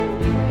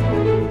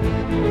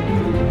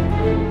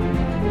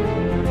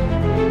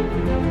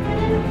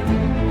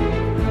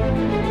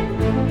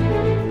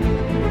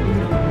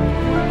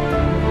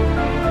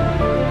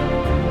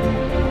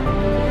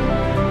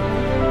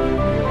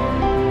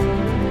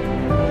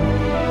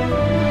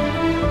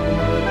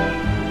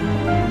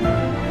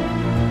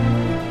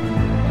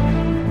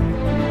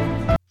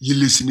You're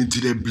listening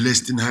to that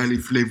blessed and highly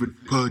flavored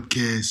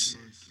podcast.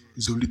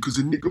 It's only cause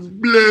a nigga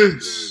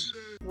blessed.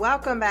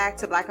 Welcome back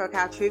to Black Girl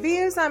Couch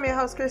Reviews. I'm your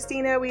host,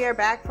 Christina. We are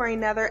back for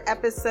another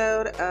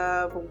episode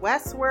of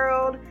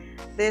Westworld.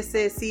 This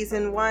is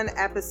Season 1,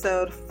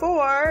 Episode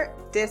 4,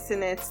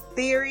 Dissonance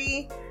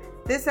Theory.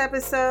 This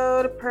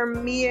episode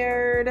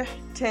premiered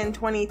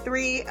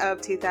 10/23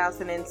 of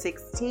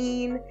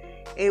 2016.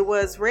 It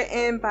was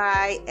written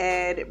by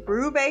Ed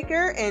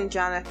Brubaker and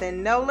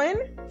Jonathan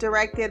Nolan,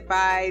 directed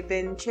by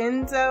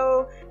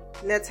Vincenzo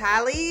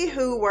Natali,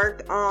 who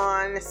worked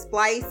on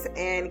Splice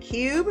and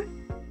Cube.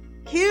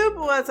 Cube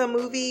was a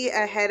movie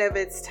ahead of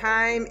its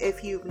time.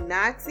 If you've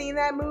not seen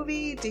that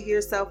movie, do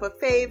yourself a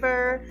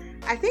favor.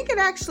 I think it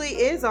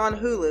actually is on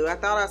Hulu. I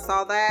thought I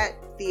saw that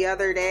the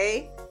other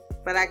day,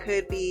 but I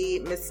could be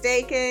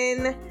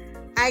mistaken.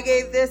 I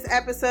gave this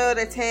episode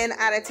a 10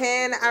 out of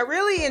 10. I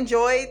really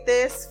enjoyed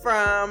this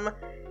from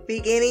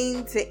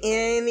beginning to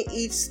end.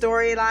 Each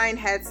storyline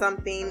had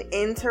something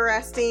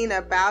interesting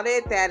about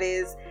it that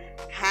is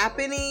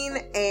happening,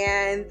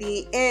 and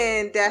the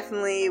end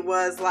definitely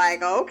was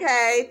like,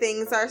 okay,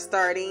 things are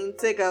starting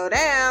to go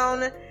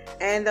down,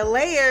 and the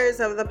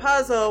layers of the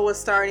puzzle was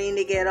starting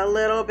to get a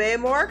little bit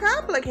more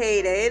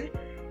complicated.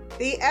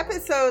 The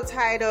episode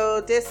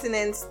title,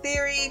 Dissonance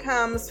Theory,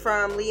 comes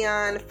from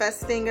Leon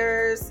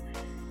Festinger's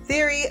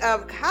theory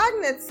of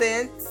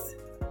cognizance,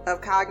 of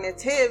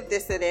cognitive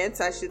dissonance,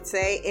 I should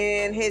say,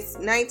 in his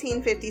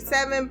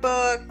 1957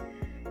 book.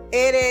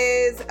 It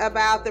is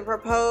about the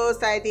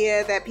proposed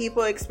idea that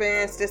people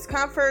experience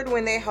discomfort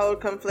when they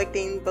hold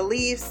conflicting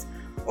beliefs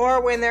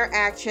or when their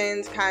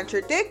actions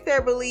contradict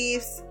their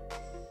beliefs.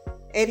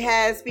 It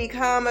has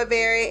become a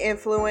very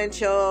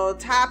influential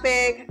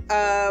topic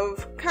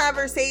of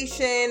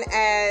conversation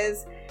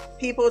as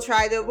people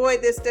try to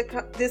avoid this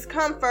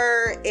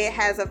discomfort. It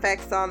has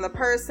effects on the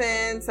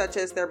person, such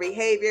as their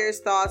behaviors,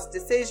 thoughts,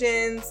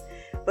 decisions,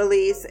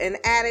 beliefs, and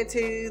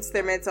attitudes,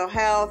 their mental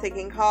health. It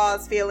can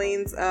cause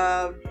feelings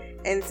of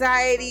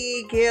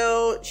anxiety,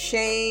 guilt,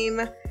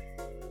 shame.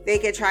 They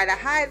can try to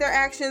hide their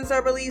actions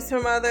or beliefs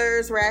from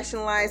others,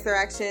 rationalize their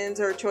actions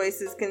or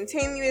choices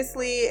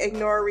continuously,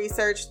 ignore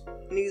research,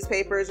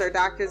 newspapers, or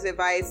doctors'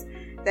 advice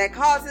that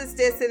causes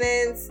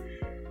dissonance.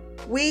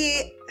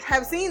 We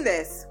have seen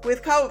this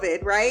with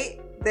COVID, right?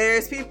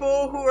 There's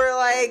people who are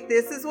like,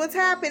 this is what's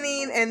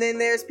happening, and then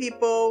there's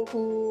people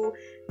who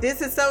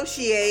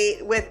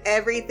disassociate with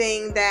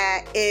everything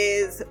that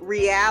is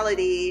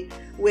reality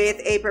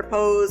with a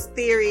proposed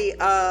theory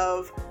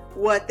of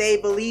what they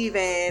believe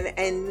in,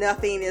 and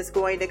nothing is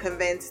going to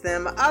convince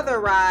them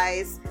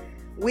otherwise.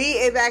 We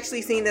have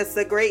actually seen this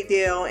a great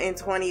deal in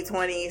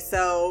 2020,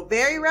 so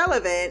very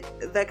relevant,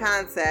 the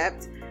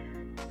concept.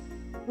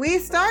 We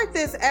start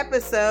this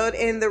episode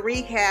in the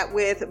recap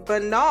with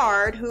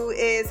Bernard, who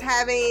is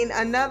having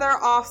another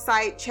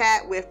off-site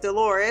chat with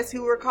Dolores,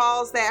 who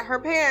recalls that her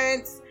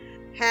parents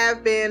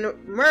have been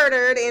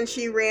murdered and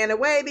she ran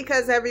away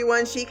because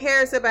everyone she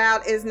cares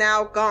about is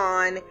now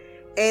gone,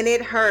 and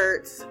it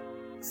hurts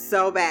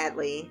so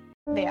badly.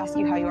 They ask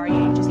you how you are,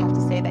 you just have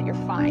to say that you're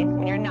fine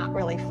when you're not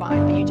really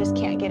fine, but you just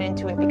can't get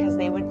into it because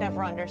they would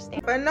never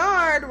understand.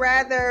 Bernard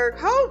rather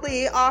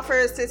coldly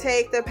offers to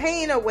take the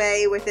pain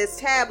away with his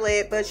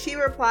tablet, but she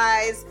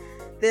replies,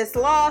 "This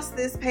loss,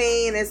 this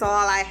pain is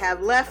all I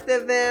have left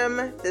of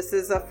them." This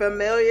is a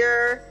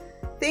familiar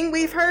thing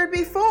we've heard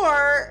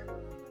before,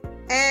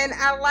 and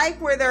I like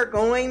where they're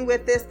going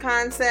with this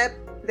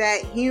concept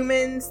that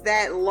humans,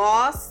 that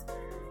loss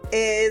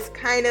is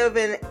kind of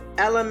an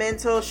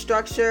elemental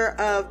structure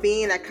of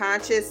being a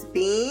conscious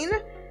being.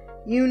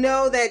 You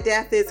know that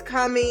death is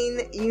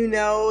coming, you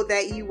know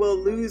that you will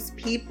lose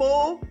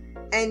people,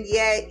 and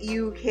yet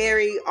you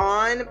carry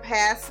on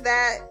past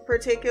that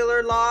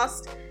particular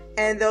loss,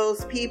 and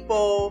those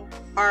people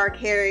are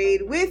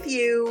carried with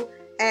you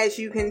as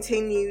you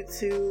continue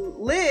to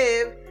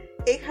live.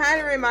 It kind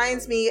of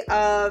reminds me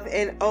of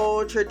an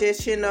old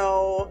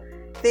traditional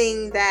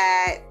thing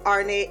that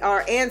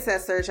our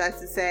ancestors, I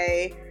should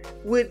say,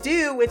 would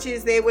do, which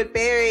is they would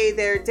bury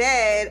their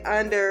dead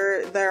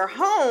under their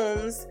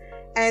homes,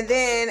 and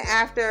then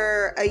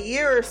after a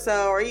year or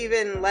so, or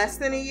even less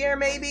than a year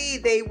maybe,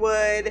 they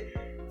would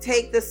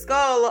take the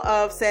skull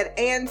of said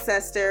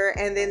ancestor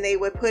and then they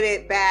would put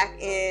it back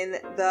in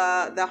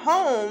the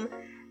home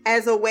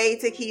as a way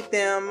to keep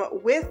them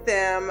with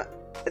them,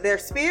 their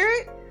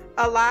spirit,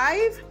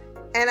 alive.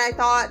 And I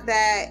thought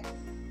that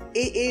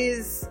it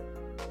is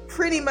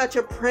pretty much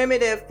a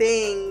primitive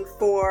thing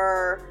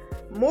for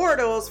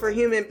mortals, for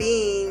human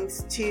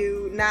beings,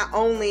 to not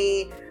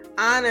only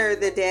honor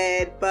the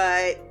dead,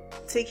 but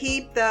to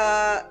keep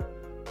the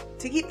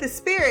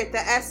spirit, the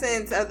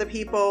essence of the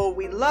people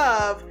we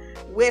love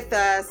with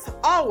us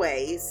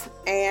always.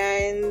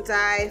 And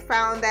I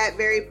found that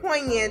very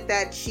poignant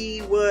that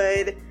she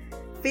would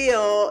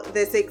feel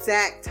this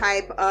exact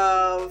type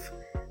of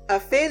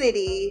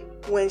affinity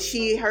when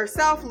she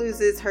herself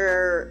loses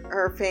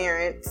her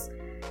parents.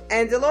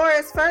 And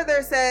Dolores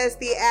further says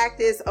the act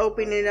is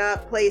opening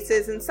up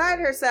places inside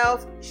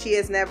herself she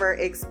has never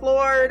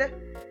explored.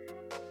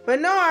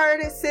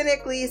 Bernard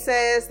cynically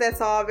says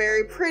that's all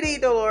very pretty,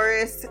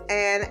 Dolores,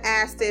 and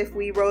asked if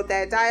we wrote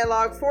that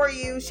dialogue for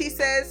you. She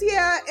says,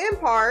 yeah, in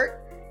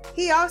part.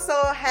 He also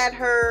had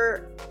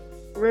her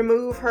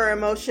remove her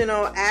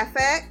emotional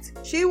affect.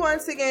 She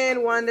once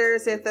again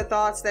wonders if the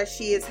thoughts that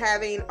she is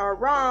having are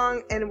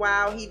wrong, and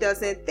while he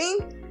doesn't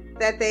think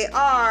that they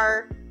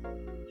are,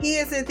 he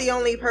isn't the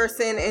only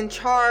person in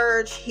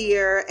charge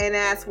here, and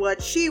asks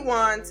what she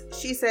wants.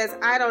 She says,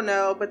 I don't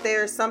know, but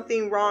there's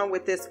something wrong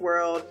with this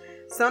world.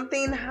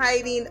 Something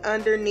hiding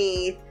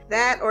underneath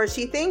that, or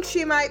she thinks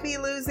she might be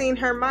losing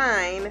her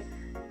mind.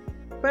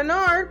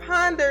 Bernard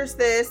ponders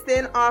this,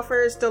 then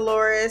offers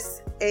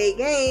Dolores a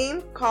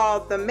game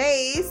called The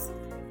Maze.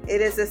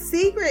 It is a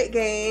secret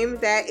game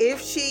that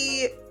if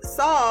she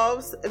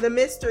solves the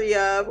mystery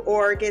of,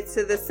 or gets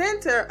to the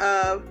center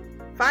of,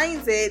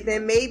 finds it,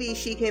 then maybe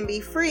she can be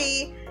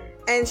free,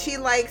 and she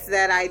likes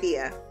that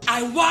idea.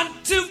 I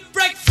want to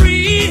break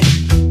free!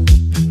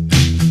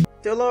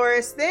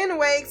 Dolores then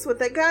wakes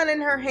with a gun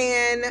in her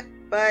hand,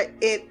 but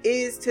it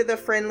is to the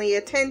friendly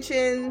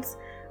attentions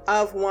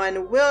of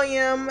one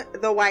William,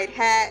 the White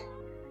Hat.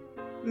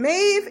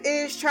 Maeve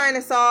is trying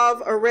to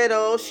solve a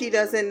riddle she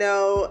doesn't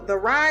know the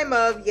rhyme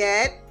of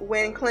yet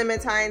when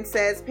Clementine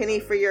says, penny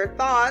for your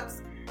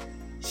thoughts.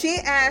 She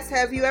asks,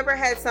 have you ever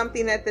had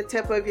something at the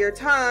tip of your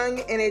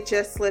tongue and it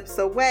just slips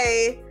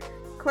away?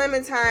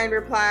 Clementine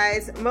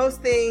replies,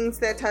 most things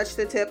that touch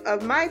the tip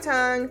of my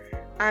tongue,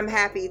 I'm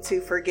happy to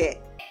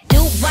forget.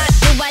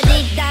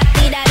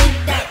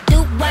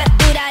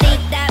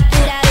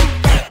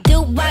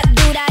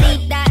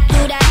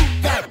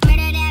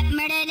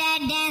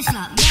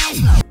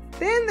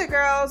 Then the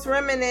girls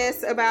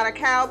reminisce about a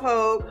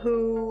cowpoke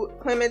who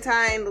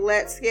Clementine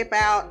let skip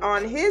out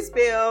on his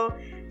bill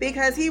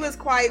because he was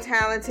quite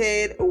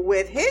talented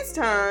with his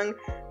tongue,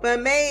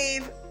 but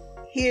Maeve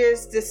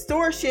hears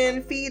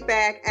distortion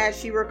feedback as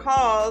she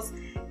recalls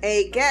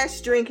a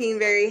guest drinking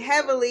very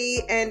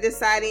heavily and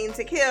deciding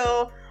to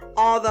kill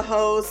all the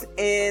hosts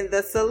in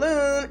the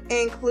saloon,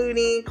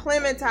 including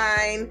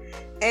Clementine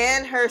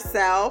and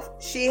herself.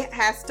 She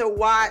has to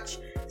watch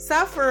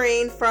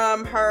suffering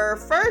from her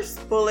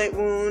first bullet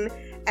wound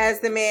as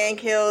the man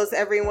kills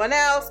everyone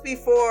else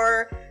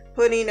before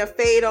putting a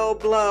fatal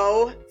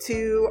blow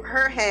to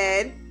her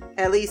head,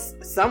 at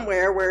least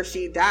somewhere where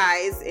she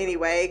dies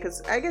anyway,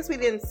 because I guess we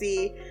didn't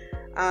see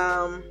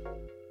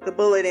the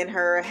bullet in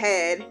her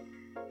head.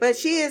 But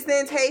she is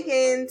then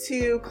taken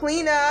to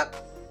clean up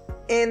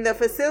in the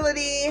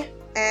facility,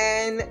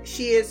 and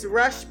she is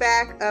rushed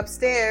back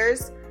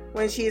upstairs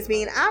when she is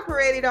being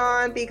operated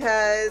on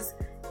because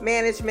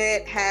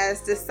management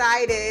has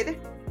decided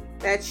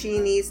that she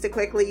needs to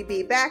quickly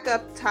be back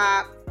up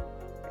top.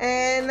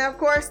 And of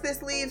course,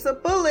 this leaves a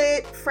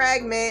bullet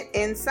fragment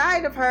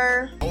inside of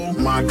her. Oh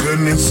my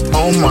goodness,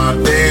 oh my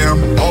damn,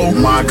 oh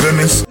my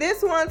goodness.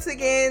 This once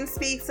again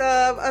speaks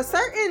of a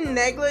certain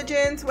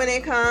negligence when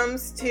it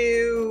comes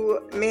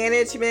to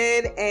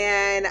management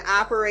and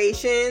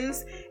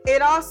operations.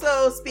 It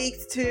also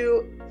speaks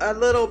to a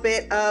little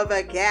bit of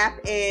a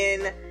gap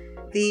in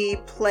the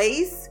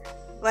place,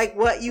 like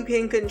what you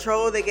can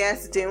control the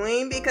guests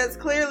doing, because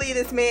clearly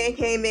this man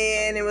came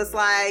in and was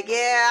like,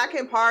 yeah, I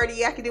can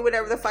party, I can do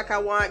whatever the fuck I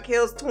want,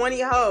 kills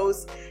 20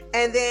 hosts,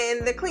 and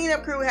then the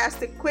cleanup crew has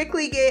to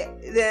quickly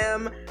get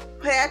them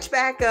patched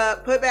back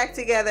up, put back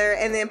together,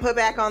 and then put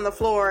back on the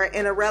floor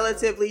in a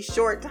relatively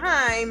short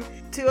time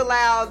to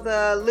allow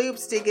the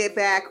loops to get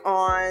back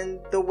on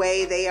the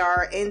way they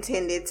are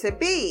intended to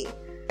be.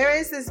 There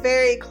is this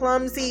very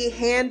clumsy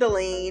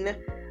handling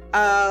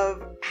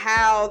of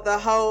how the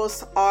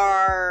hosts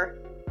are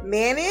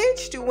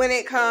managed when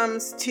it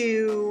comes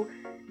to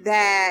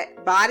that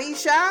body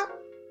shop,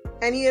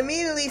 and you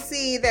immediately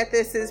see that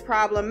this is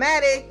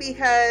problematic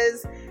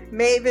because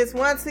Maeve is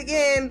once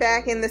again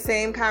back in the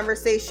same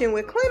conversation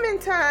with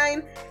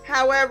Clementine.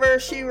 However,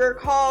 she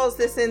recalls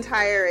this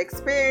entire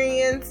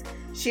experience.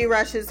 She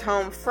rushes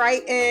home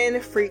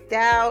frightened, freaked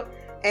out,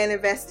 and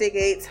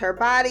investigates her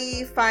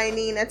body,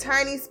 finding a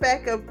tiny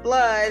speck of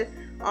blood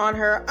on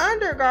her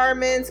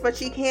undergarments, but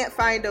she can't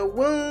find a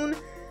wound.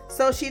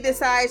 So she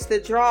decides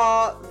to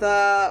draw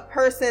the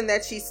person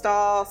that she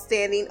saw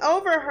standing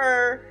over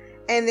her,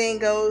 and then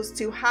goes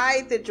to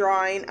hide the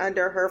drawing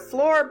under her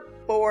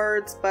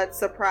floorboards. But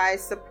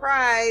surprise,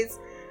 surprise,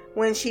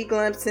 when she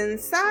glimpses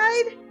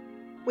inside,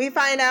 we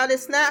find out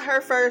it's not her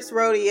first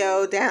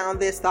rodeo down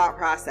this thought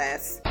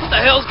process. What the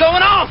hell's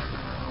going on?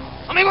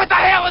 I mean, what the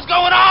hell is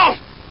going on?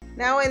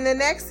 Now in the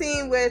next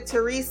scene with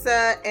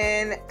Teresa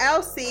and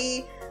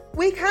Elsie,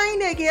 we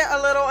kind of get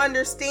a little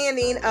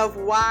understanding of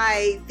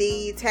why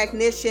the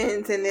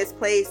technicians in this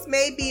place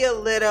may be a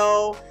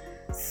little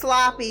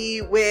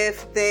sloppy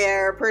with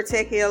their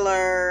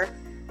particular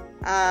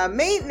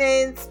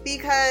maintenance,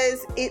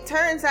 because it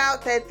turns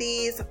out that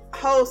these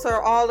hosts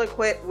are all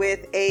equipped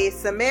with a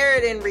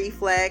Samaritan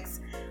reflex,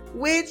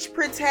 which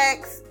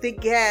protects the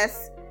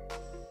guests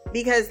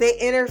because they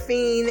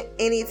intervene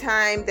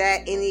anytime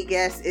that any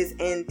guest is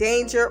in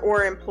danger,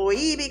 or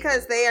employee,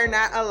 because they are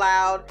not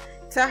allowed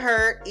to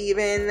hurt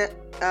even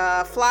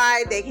a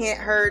fly. They can't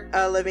hurt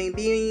a living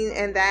being,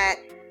 and that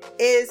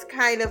is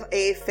kind of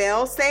a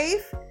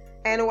fail-safe.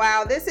 And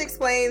while this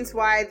explains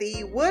why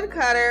the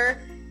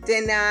woodcutter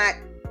did not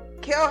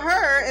kill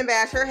her and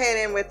bash her head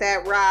in with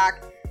that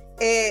rock,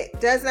 it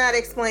does not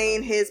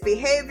explain his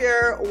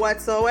behavior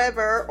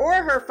whatsoever or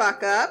her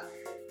fuck up.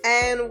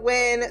 And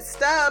when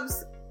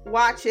Stubbs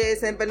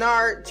watches and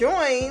Bernard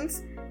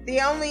joins,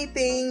 the only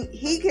thing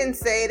he can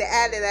say to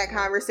add to that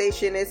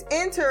conversation is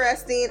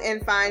interesting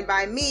and fine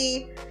by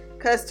me,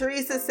 because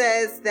Teresa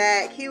says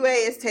that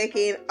QA is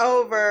taking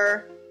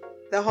over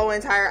the whole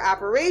entire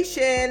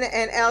operation,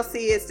 and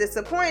Elsie is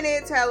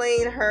disappointed,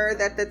 telling her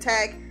that the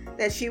tech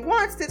that she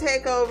wants to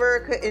take over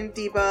couldn't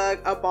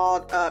debug a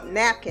balled up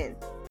napkin.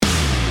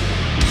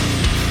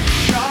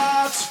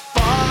 Shots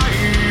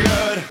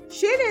fired.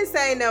 She didn't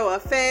say no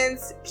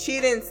offense.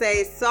 She didn't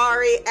say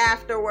sorry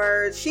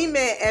afterwards. She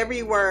meant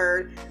every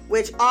word,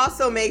 which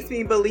also makes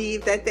me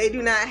believe that they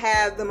do not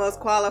have the most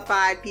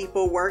qualified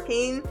people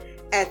working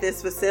at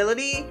this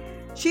facility.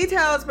 She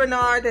tells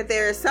Bernard that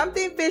there is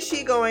something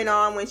fishy going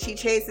on when she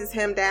chases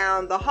him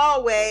down the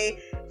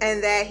hallway,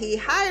 and that he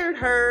hired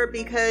her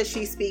because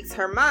she speaks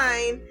her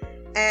mind,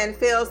 and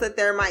feels that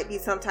there might be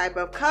some type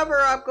of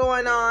cover-up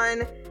going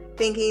on,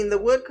 thinking the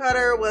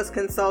woodcutter was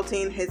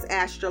consulting his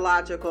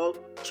astrological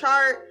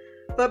chart.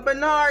 But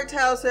Bernard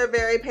tells her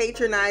very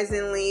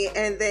patronizingly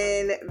and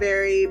then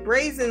very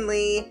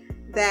brazenly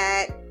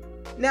that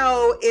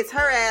no, it's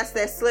her ass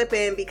that's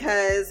slipping,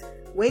 because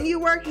when you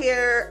work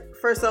here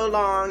for so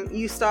long,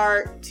 you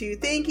start to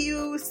think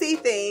you see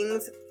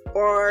things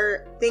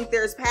or think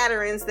there's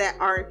patterns that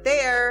aren't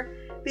there,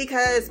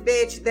 because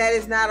bitch, that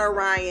is not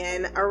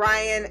Orion.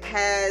 Orion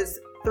has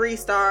 3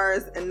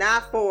 stars and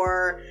not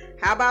 4.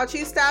 How about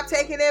you stop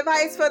taking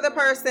advice for the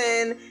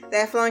person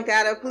that flunked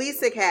out of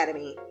police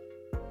academy?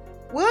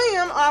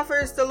 William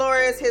offers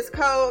Dolores his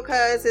code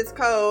because it's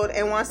code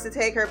and wants to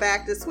take her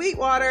back to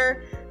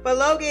Sweetwater, but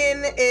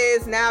Logan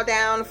is now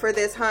down for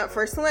this hunt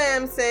for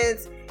Slim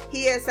since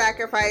he has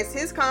sacrificed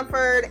his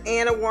comfort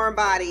and a warm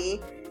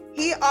body.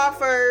 He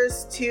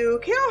offers to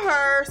kill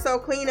her so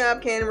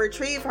Cleanup can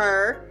retrieve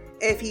her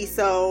if he's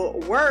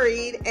so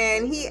worried,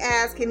 and he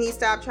asks can he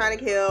stop trying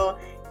to kill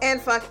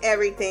and fuck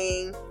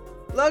everything.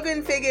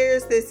 Logan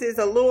figures this is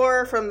a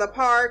lure from the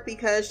park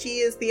because she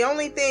is the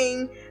only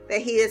thing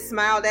that he has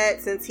smiled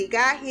at since he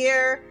got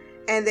here,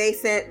 and they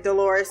sent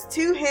Dolores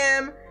to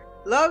him.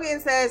 Logan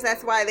says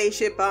that's why they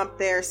should bump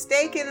their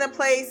stake in the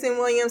place, and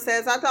William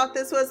says, I thought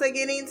this was a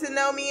getting to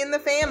know me in the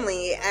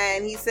family.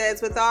 And he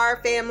says with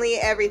our family,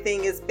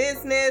 everything is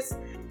business.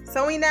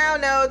 So we now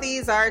know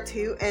these are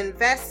 2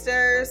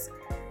 investors.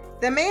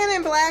 The man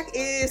in black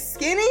is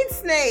skinning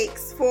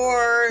snakes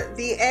for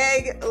the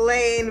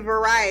egg-laying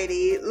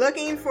variety,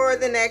 looking for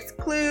the next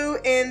clue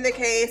in the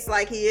case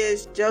like he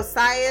is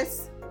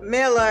Josias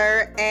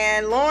Miller,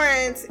 and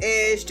Lawrence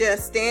is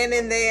just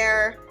standing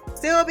there,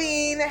 still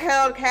being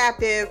held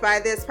captive by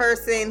this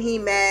person he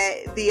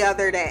met the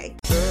other day.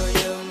 Girl,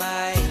 you're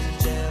my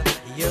angel,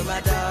 you're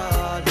my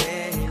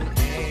darling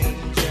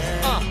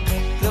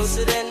angel.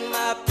 Closer than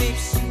my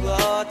peeps, you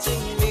are to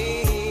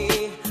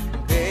me,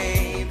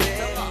 baby.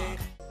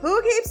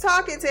 Who keeps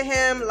talking to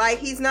him like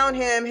he's known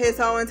him his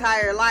whole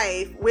entire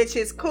life, which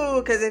is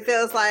cool because it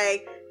feels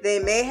like they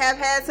may have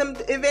had some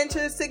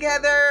adventures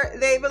together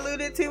they've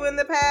alluded to in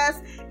the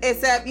past,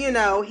 except, you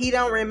know, he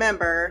don't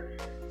remember.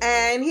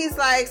 And he's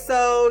like,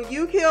 so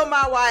you killed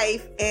my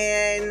wife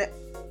and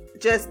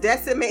just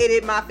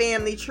decimated my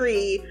family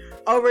tree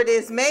over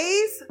this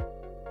maze?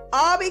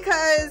 All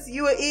because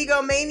you an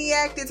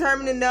egomaniac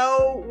determined to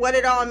know what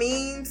it all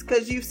means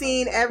because you've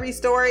seen every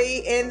story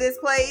in this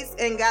place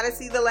and got to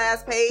see the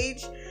last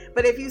page.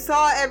 But if you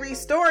saw every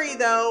story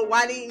though,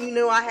 why didn't you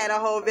know I had a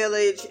whole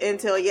village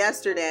until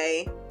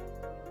yesterday?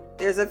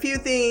 There's a few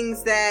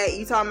things that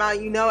you talking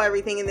about, you know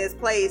everything in this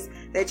place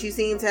that you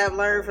seem to have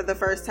learned for the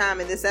first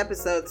time in this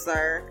episode,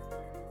 sir.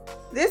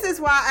 This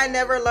is why I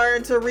never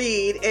learned to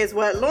read, is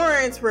what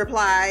Lawrence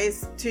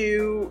replies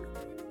to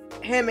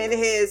him in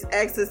his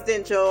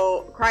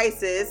existential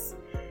crisis.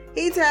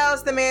 He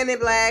tells the man in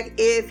black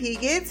if he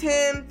gets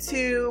him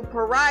to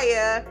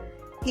Pariah,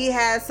 he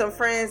has some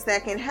friends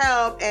that can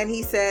help, and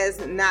he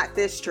says not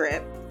this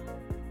trip.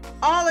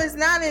 All is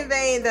not in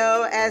vain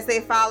though, as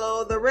they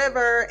follow the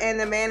river and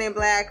the man in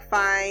black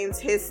finds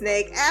his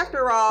snake.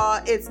 After all,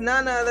 it's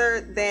none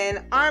other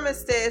than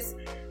Armistice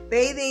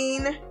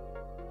bathing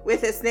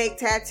with a snake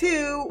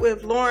tattoo,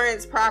 with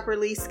Lawrence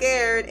properly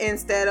scared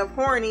instead of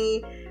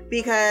horny,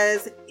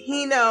 because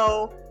he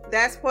know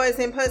that's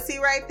poison pussy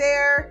right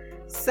there.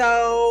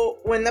 So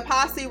when the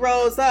posse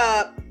rolls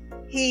up,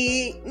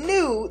 he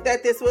knew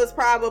that this was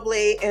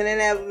probably an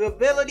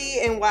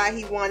inevitability and why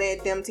he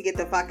wanted them to get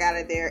the fuck out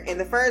of there in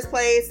the first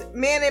place.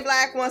 Man in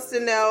Black wants to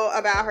know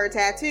about her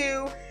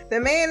tattoo. The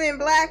man in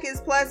black is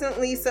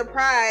pleasantly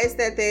surprised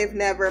that they've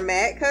never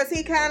met because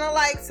he kind of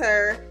likes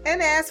her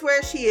and asks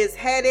where she is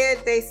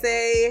headed. They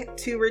say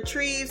to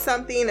retrieve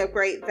something of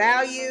great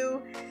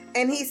value.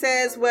 And he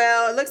says,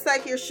 well, it looks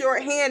like you're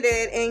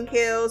short-handed, and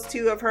kills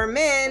 2 of her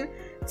men.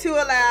 to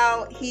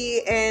allow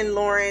he and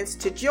Lawrence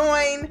to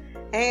join.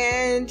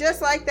 And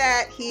just like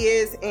that, he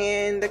is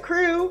in the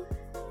crew.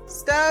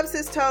 Stubbs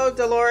is told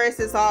Dolores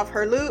is off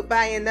her loop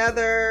by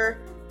another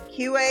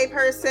QA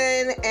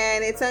person,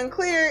 and it's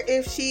unclear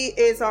if she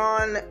is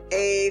on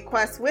a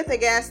quest with a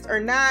guest or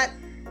not,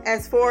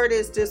 as Ford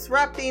is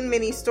disrupting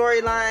many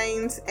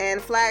storylines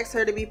and flags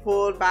her to be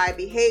pulled by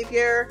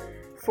behavior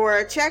for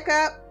a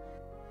checkup.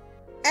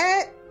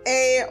 At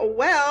a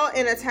well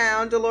in a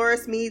town,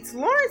 Dolores meets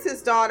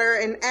Lawrence's daughter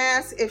and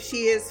asks if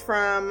she is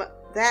from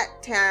that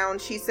town.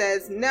 She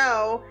says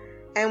no,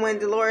 and when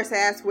Dolores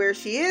asks where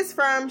she is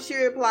from, she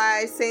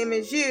replies, "Same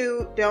as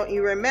you, don't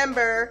you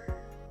remember?"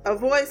 A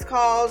voice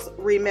calls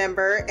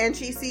 "remember," and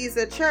she sees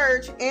a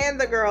church and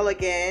the girl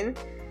again,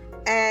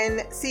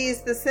 and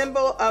sees the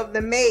symbol of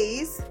the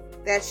maze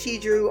that she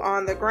drew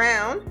on the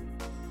ground.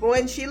 But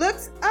when she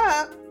looks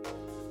up,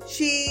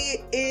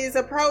 she is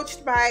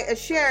approached by a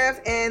sheriff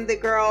and the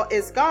girl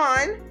is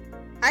gone.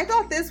 I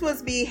thought this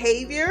was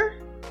behavior.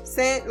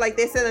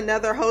 They sent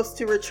another host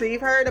to retrieve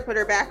her, to put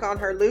her back on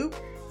her loop,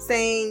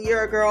 saying,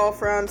 "You're a girl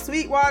from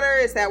Sweetwater,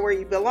 is that where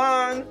you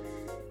belong?"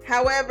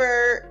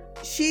 However,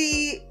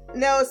 she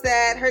knows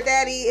that her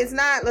daddy is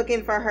not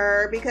looking for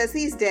her because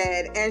he's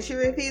dead, and she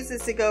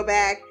refuses to go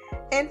back,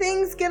 and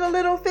things get a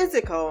little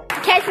physical.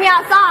 Catch me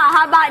outside,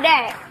 how about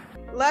that?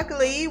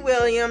 Luckily,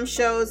 William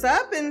shows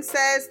up and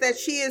says that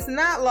she is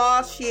not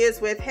lost, she is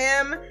with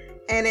him,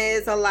 and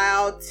is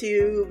allowed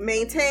to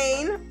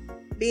maintain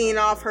being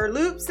off her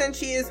loop since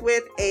she is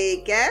with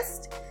a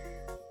guest.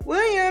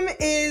 William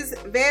is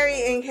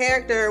very in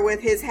character with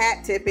his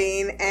hat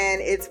tipping,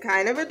 and it's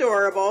kind of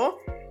adorable.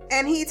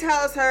 And he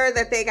tells her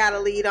that they got a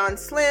lead on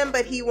Slim,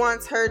 but he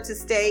wants her to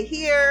stay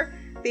here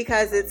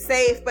because it's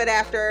safe. But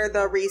after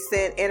the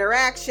recent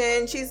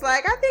interaction, she's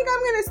like, "I think I'm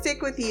going to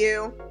stick with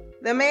you."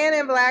 The Man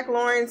in Black,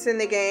 Lawrence, and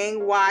the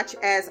gang watch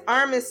as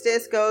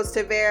Armistice goes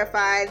to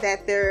verify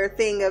that their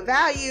thing of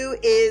value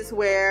is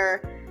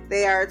where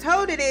they are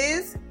told it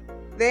is.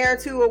 They are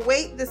to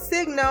await the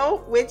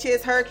signal, which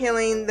is her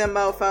killing the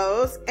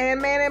mofos,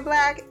 and Man in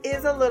Black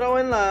is a little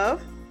in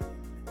love.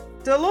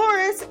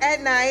 Dolores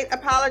at night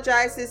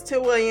apologizes to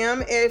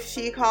William if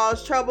she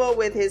caused trouble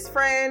with his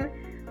friend,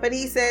 but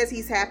he says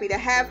he's happy to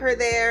have her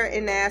there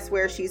and asks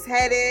where she's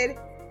headed.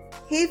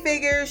 He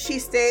figures she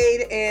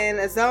stayed in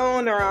a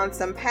zone or on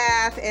some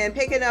path, and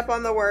picking up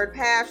on the word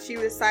path, she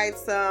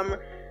recites some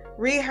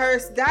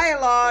rehearsed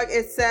dialogue,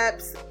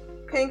 except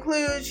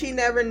concludes she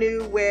never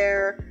knew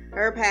where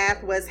her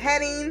path was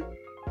heading.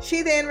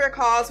 She then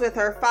recalls with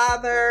her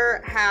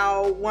father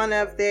how one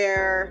of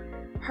their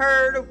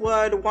herd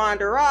would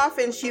wander off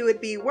and she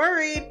would be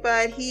worried,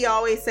 but he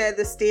always said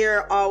the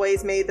steer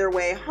always made their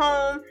way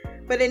home,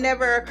 but it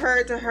never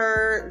occurred to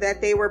her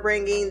that they were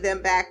bringing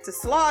them back to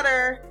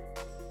slaughter.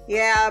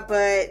 Yeah,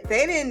 but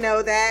they didn't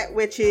know that,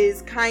 which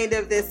is kind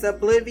of this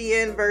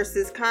oblivion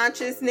versus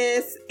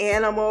consciousness,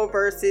 animal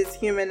versus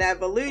human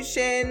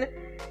evolution.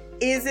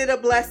 Is it a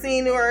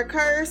blessing or a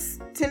curse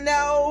to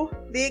know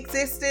the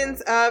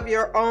existence of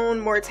your own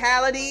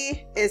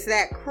mortality? Is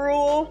that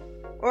cruel?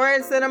 Or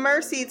is it a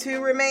mercy to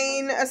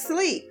remain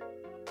asleep,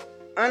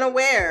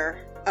 unaware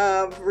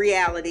of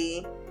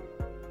reality?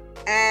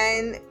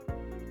 And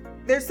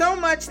there's so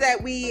much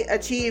that we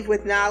achieve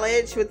with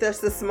knowledge with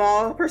just a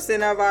small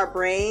percent of our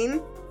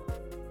brain.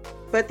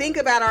 But think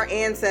about our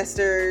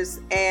ancestors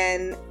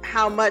and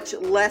how much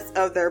less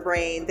of their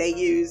brain they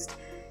used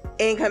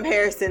in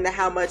comparison to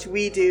how much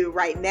we do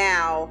right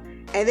now.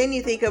 And then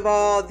you think of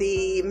all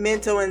the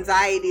mental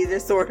anxiety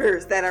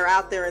disorders that are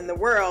out there in the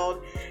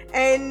world,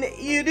 and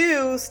you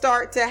do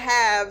start to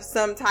have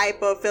some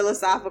type of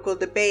philosophical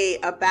debate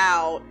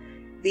about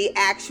the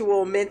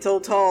actual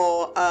mental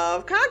toll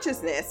of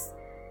consciousness.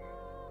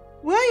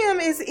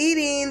 William is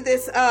eating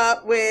this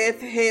up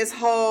with his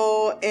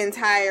whole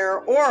entire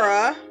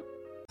aura.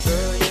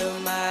 Girl, you're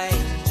my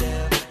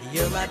angel,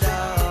 you're my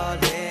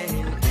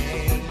darling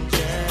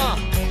angel.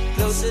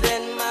 Closer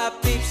than my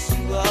peeps,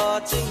 you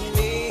are to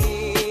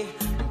me,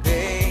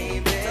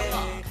 baby.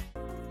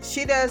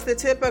 She does the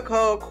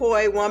typical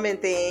coy woman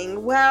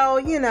thing. Well,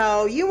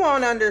 you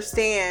won't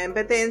understand,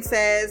 but then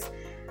says,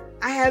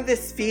 "I have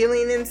this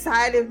feeling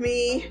inside of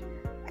me,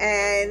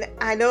 and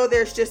I know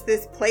there's just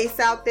this place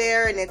out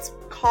there and it's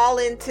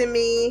calling to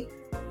me."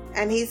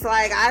 And he's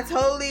like, "I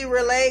totally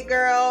relate,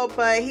 girl,"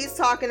 but he's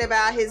talking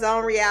about his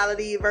own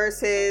reality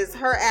versus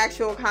her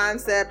actual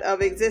concept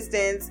of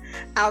existence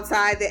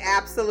outside the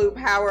absolute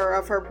power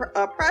of her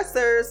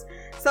oppressors.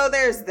 So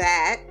there's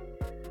that.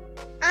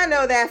 I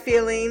know that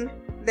feeling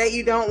that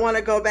you don't want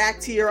to go back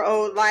to your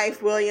old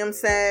life, William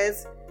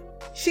says.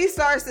 She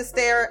starts to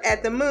stare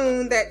at the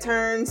moon that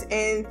turns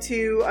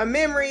into a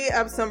memory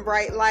of some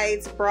bright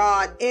lights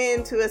brought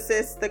in to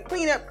assist the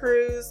cleanup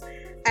crews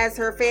as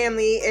her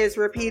family is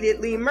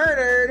repeatedly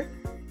murdered.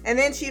 And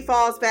then she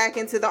falls back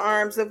into the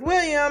arms of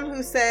William,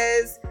 who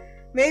says,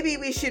 "Maybe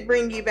we should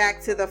bring you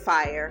back to the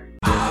fire."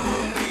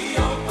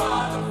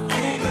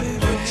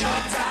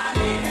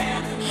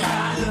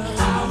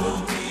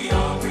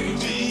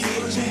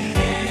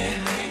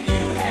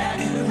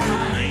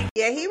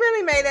 Yeah, he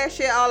really made that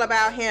shit all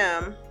about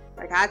him.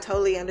 Like, I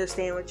totally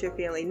understand what you're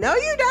feeling. No,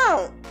 you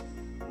don't.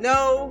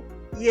 No,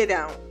 you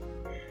don't.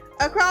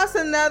 Across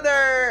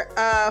another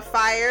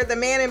fire, the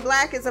man in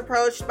black is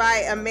approached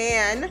by a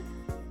man,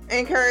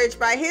 encouraged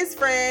by his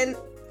friend,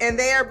 and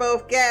they are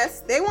both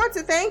guests. They want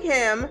to thank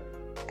him.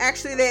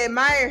 Actually, they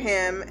admire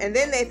him, and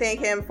then they thank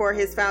him for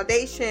his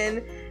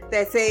foundation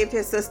that saved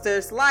his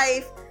sister's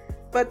life.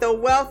 But the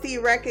wealthy,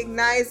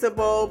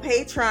 recognizable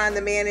patron,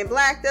 the man in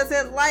black,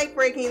 doesn't like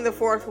breaking the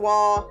fourth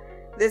wall.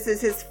 This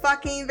is his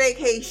fucking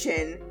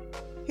vacation.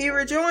 He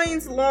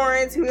rejoins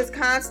Lawrence, who is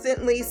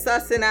constantly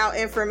sussing out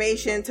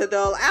information to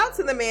dole out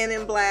to the man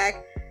in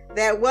black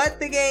that what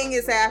the gang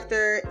is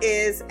after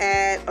is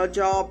at a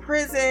jail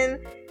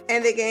prison,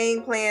 and the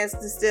gang plans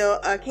to steal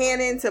a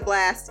cannon to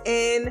blast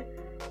in.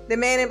 The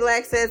man in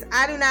black says,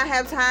 I do not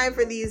have time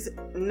for these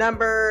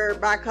number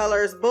by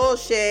colors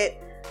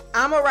bullshit.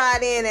 I'ma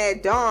ride in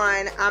at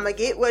dawn. I'ma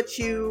get what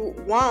you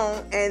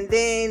want, and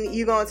then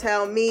you gonna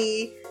tell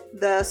me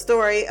the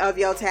story of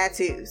your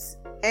tattoos.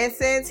 And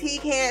since he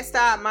can't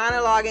stop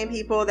monologuing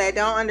people that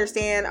don't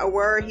understand a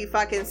word he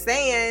fucking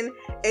saying,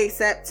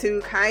 except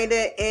to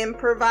kinda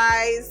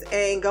improvise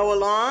and go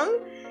along,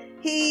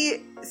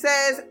 he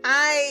says,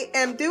 I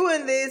am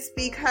doing this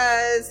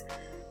because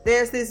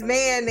there's this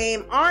man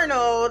named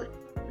Arnold.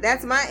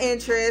 That's my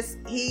interest.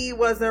 He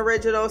was the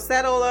original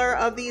settler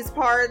of these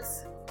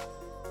parts,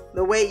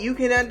 the way you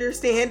can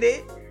understand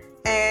it.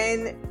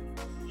 And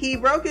he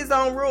broke his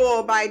own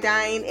rule by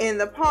dying in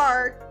the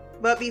park.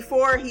 But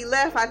before he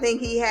left, I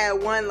think he had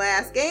one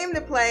last game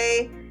to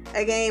play,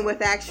 a game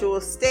with actual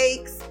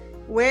stakes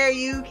where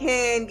you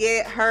can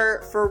get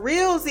hurt for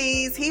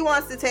realsies. He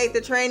wants to take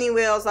the training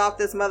wheels off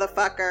this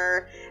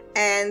motherfucker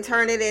and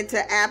turn it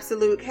into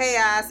absolute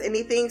chaos. And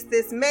he thinks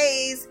this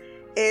maze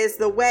is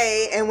the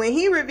way. And when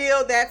he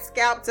revealed that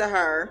scalp to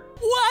her,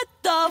 What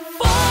the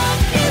fuck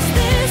is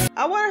this?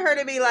 I wanted her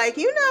to be like,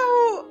 you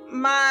know,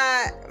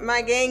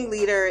 my gang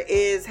leader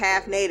is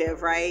half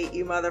native, right?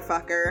 You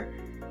motherfucker.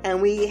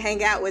 And we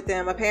hang out with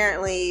them.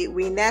 Apparently,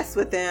 we nest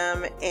with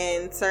them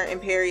in certain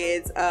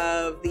periods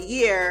of the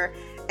year.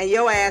 And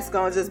your ass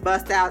gonna just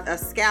bust out a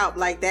scalp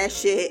like that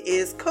shit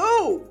is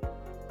cool.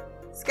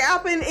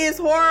 Scalping is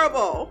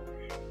horrible.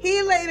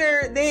 He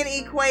later then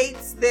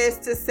equates this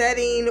to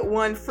setting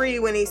one free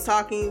when he's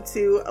talking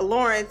to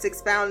Lawrence,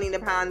 expounding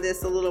upon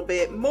this a little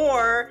bit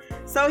more.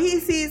 So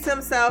he sees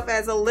himself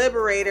as a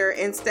liberator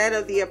instead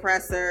of the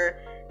oppressor,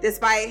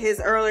 despite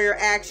his earlier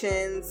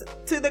actions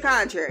to the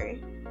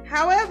contrary.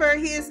 However,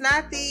 he is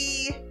not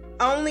the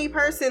only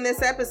person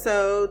this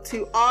episode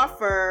to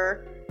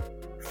offer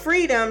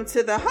freedom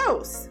to the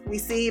host. We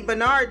see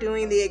Bernard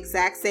doing the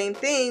exact same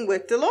thing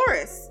with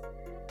Dolores.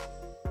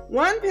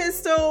 One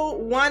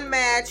pistol, one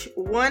match,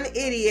 one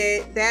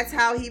idiot. That's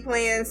how he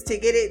plans to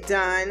get it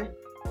done.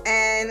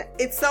 And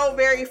it's so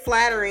very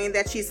flattering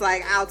that she's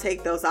like, I'll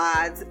take those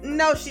odds.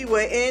 No, she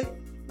wouldn't.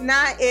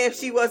 Not if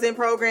she wasn't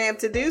programmed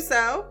to do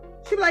so.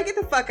 She'd be like, get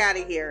the fuck out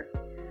of here.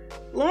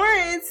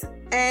 Lawrence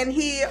and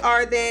he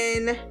are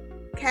then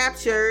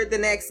captured the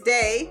next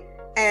day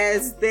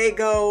as they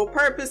go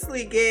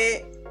purposely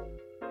get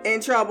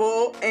in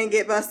trouble and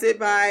get busted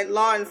by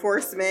law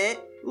enforcement.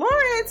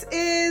 Lawrence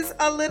is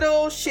a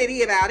little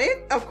shitty about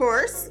it, of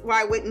course.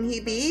 Why wouldn't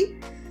he be?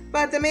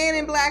 But the man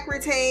in black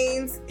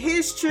retains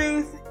his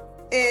truth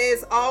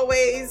is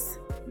always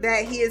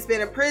that he has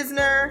been a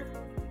prisoner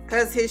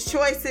because his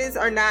choices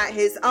are not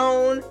his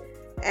own.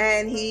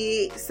 And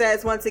he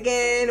says once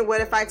again, what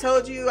if I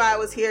told you I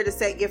was here to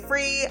set you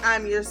free?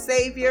 I'm your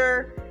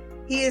savior.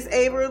 He is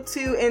able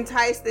to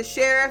entice the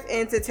sheriff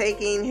into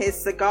taking his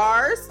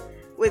cigars,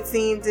 which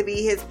seemed to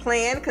be his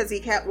plan because he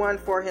kept one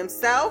for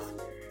himself.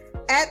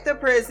 At the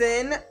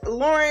prison,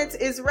 Lawrence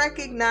is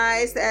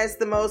recognized as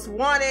the most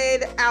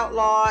wanted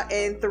outlaw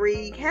in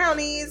 3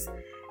 counties,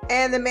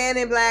 and the man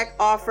in black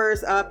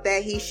offers up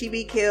that he should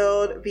be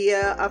killed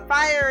via a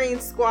firing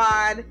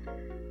squad.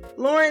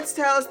 Lawrence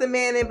tells the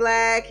man in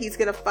black he's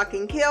gonna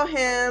fucking kill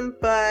him,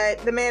 but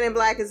the man in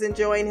black is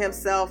enjoying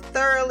himself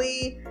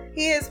thoroughly.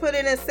 He is put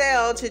in a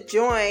cell to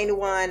join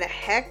one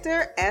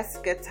Hector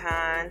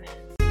Escaton.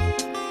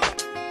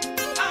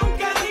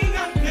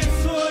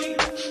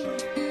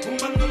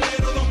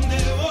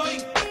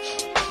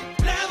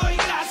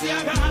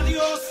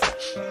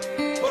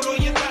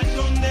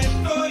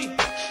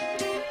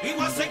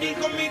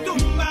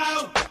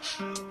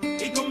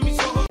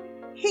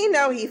 He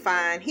know he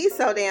fine. He's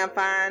so damn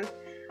fine.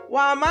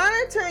 While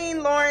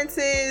monitoring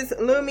Lawrence's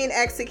looming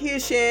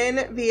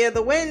execution via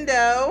the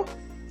window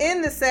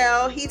in the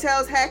cell, he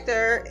tells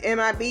Hector,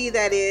 MIB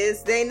that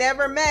is, they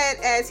never met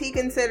as he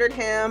considered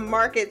him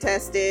market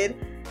tested,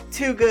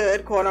 too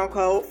good, quote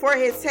unquote, for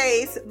his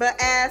taste, but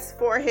asked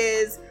for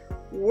his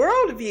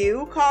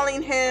worldview,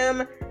 calling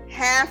him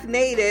half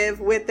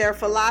native with their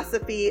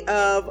philosophy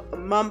of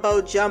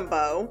mumbo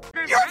jumbo.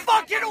 You're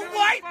fucking a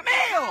white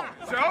male!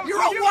 So?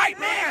 You're a white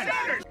man!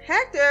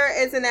 Hector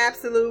is an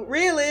absolute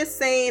realist,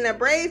 saying a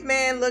brave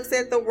man looks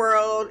at the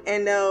world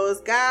and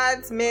knows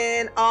God's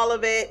men, all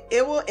of it,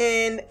 it will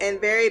end and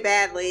very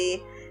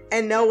badly.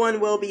 and no one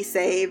will be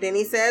saved. And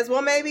he says,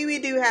 well, maybe we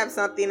do have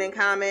something in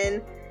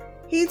common.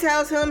 He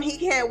tells him he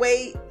can't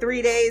wait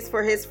 3 days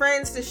for his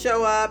friends to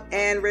show up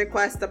and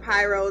request the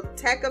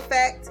pyrotech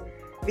effect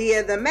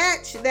via the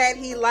match that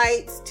he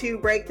lights to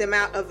break them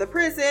out of the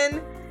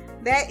prison.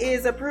 That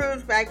is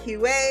approved by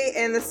QA,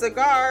 and the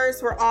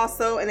cigars were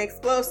also an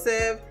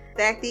explosive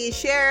that the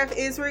sheriff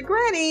is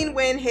regretting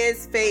when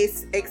his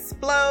face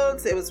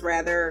explodes. It was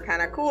rather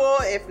kind of cool,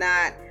 if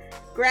not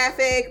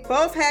graphic.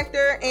 Both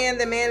Hector and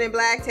the Man in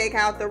Black take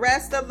out the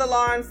rest of the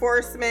law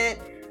enforcement,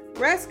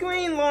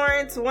 rescuing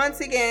Lawrence once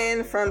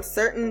again from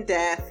certain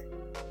death.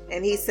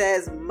 And he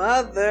says,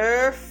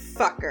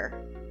 motherfucker.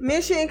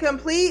 Mission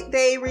complete.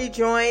 They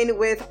rejoin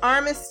with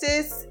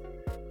Armistice.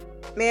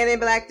 Man in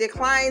Black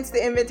declines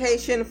the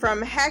invitation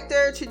from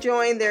Hector to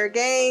join their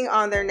gang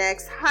on their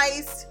next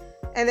heist.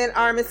 And then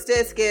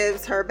Armistice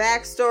gives her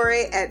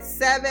backstory. At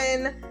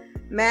 7,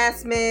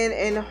 masked men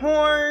in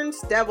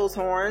horns, devil's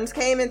horns,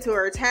 came into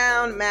her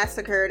town,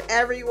 massacred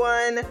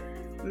everyone.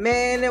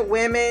 Men,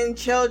 women,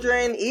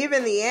 children,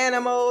 even the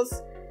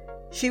animals.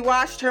 She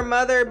watched her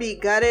mother be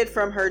gutted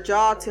from her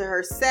jaw to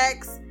her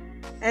sex.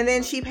 And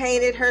then she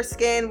painted her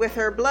skin with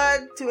her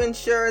blood to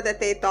ensure that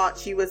they thought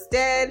she was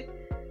dead.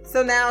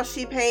 So now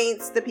she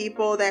paints the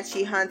people that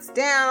she hunts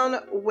down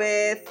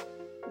with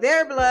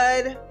their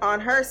blood on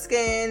her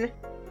skin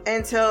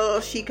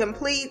until she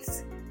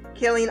completes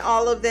killing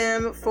all of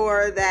them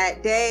for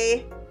that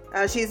day.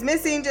 She's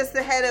missing just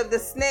the head of the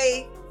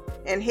snake,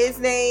 and his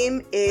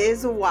name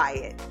is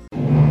Wyatt.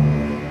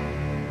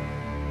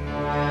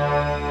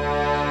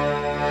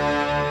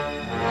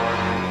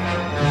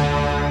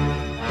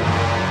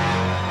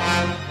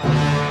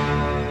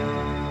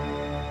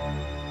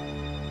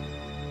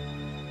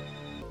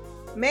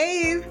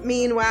 Maeve,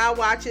 meanwhile,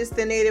 watches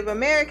the Native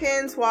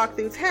Americans walk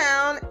through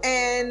town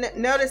and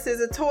notices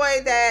a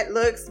toy that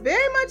looks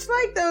very much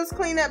like those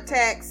cleanup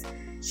techs.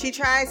 She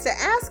tries to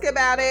ask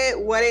about it,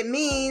 what it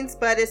means,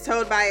 but is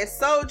told by a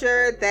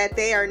soldier that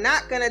they are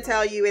not going to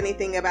tell you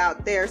anything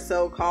about their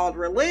so-called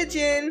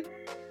religion.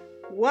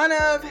 One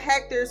of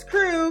Hector's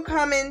crew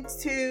come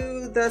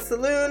into the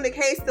saloon to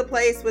case the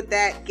place with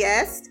that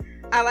guest.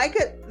 I like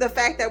the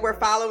fact that we're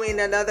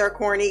following another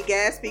corny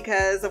guest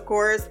because, of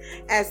course,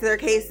 as they're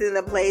casing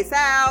the place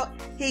out,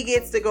 he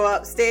gets to go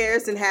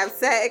upstairs and have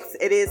sex.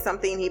 It is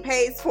something he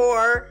pays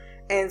for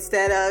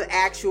instead of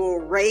actual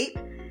rape.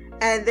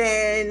 And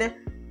then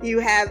you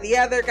have the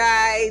other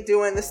guy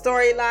doing the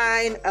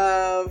storyline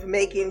of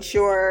making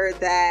sure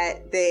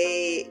that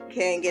they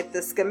can get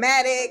the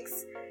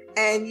schematics.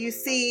 And you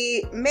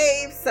see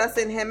Maeve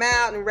sussing him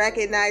out and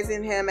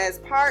recognizing him as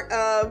part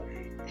of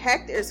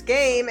Hector's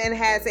game, and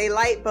has a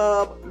light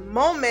bulb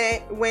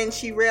moment when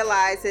she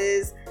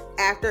realizes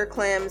after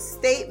Clem's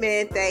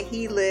statement that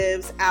he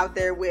lives out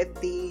there with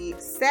the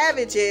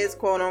savages,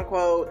 quote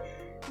unquote,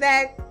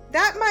 that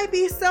might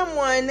be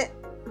someone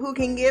who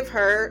can give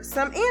her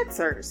some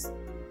answers.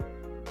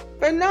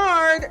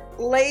 Bernard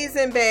lays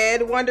in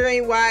bed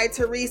wondering why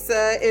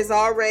Teresa is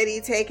already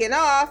taken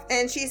off,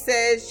 and she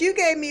says, you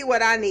gave me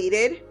what I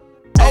needed.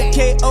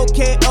 Okay.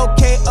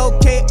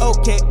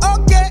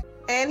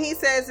 And he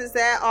says, is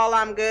that all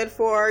I'm good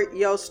for?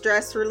 Yo,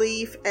 stress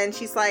relief? And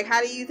she's like,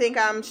 how do you think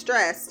I'm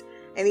stressed?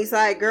 And he's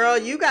like, girl,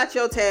 you got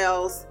your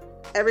tails.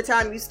 Every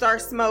time you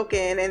start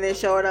smoking and then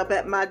showing up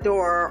at my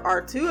door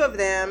are 2 of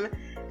them.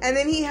 And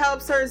then he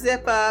helps her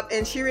zip up,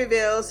 and she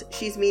reveals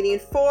she's meeting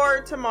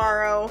Ford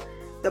tomorrow.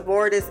 The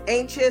board is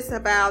anxious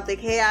about the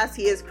chaos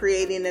he is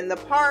creating in the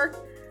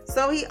park,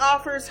 so he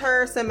offers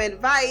her some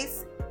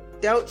advice.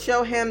 Don't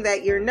show him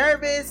that you're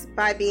nervous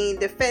by being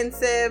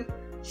defensive.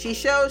 She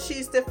shows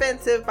she's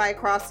defensive by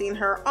crossing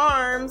her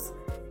arms.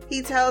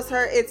 He tells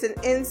her it's an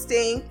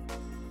instinct,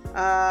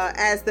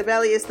 as the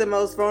belly is the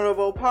most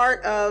vulnerable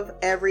part of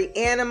every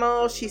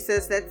animal. She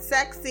says that's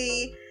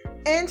sexy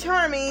and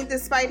charming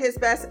despite his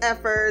best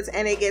efforts,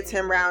 and it gets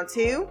him round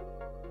 2.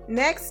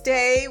 Next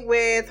day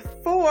with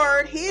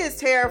Ford, he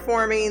is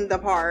terraforming the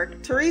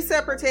park.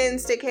 Teresa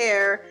pretends to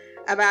care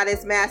about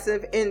his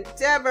massive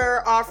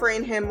endeavor,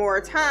 offering him more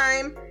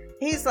time.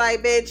 He's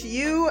like, bitch,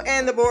 you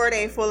and the board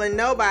ain't fooling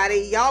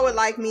nobody. Y'all would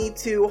like me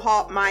to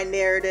halt my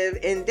narrative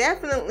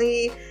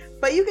indefinitely,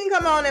 but you can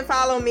come on and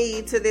follow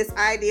me to this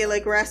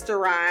idyllic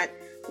restaurant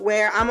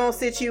where I'm gonna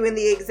sit you in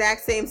the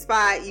exact same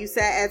spot you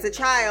sat as a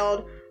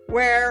child,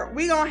 where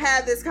we gonna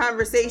have this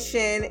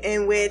conversation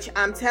in which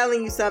I'm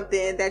telling you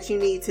something that you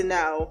need to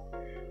know.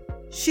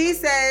 She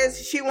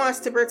says she wants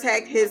to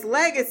protect his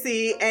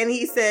legacy, and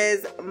he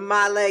says,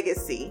 my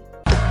legacy.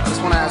 I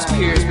just want to ask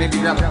Piers, maybe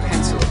grab a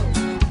pencil,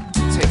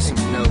 take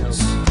some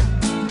notes.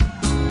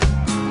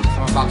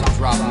 I'm about to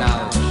drop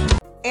knowledge.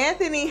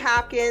 Anthony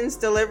Hopkins'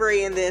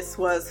 delivery in this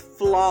was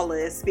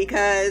flawless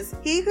because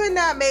he could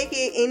not make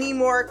it any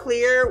more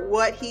clear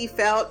what he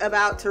felt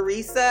about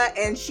Teresa,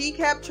 and she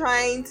kept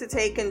trying to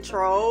take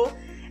control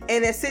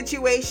in a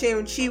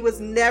situation she was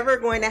never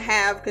going to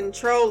have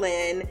control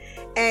in,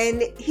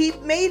 and he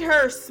made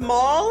her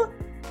small.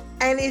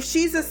 And if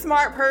she's a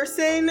smart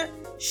person,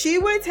 she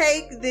would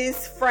take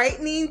this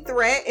frightening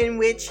threat in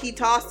which he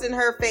tossed in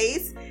her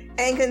face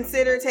and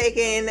consider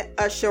taking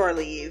a shore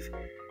leave.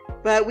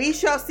 But we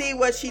shall see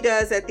what she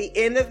does at the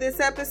end of this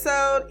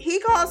episode. He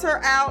calls her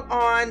out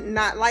on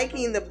not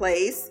liking the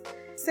place,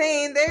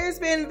 saying there's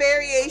been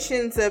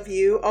variations of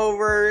you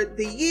over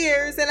the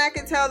years, and I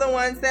can tell the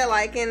ones that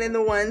like it and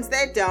the ones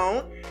that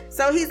don't.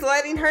 So he's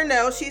letting her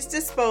know she's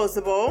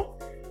disposable.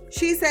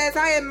 She says,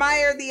 I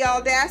admire the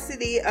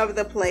audacity of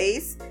the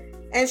place,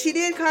 and she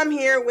did come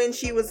here when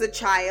she was a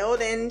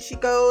child. And she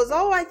goes,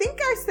 oh, I think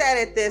I sat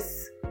at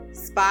this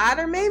spot,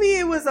 or maybe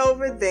it was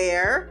over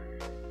there.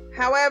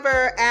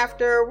 However,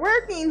 after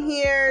working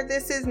here,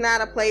 this is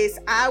not a place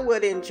I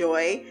would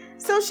enjoy.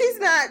 So she's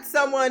not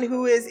someone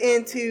who is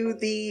into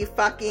the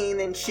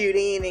fucking and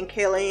shooting and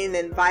killing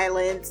and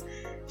violence.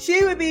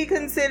 She would be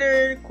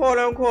considered, quote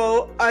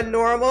unquote, a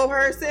normal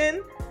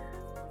person.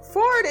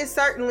 Ford is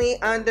certainly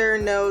under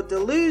no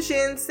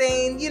delusion,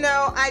 saying, you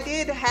know, I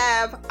did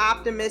have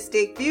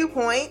optimistic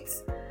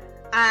viewpoints.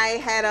 I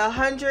had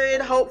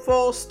 100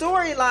 hopeful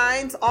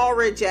storylines, all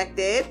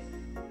rejected.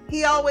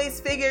 He always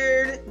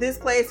figured this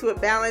place would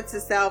balance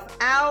itself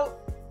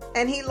out,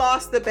 and he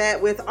lost the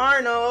bet with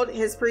Arnold,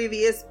 his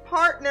previous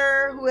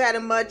partner, who had a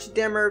much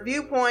dimmer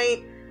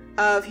viewpoint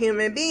of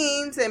human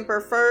beings and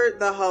preferred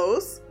the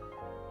host.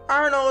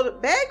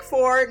 Arnold begged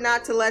Ford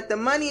not to let the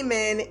money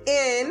men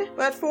in,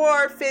 but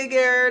Ford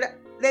figured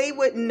they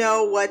wouldn't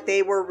know what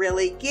they were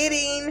really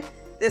getting.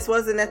 This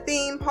wasn't a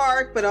theme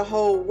park, but a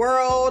whole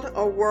world,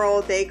 a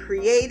world they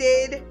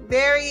created.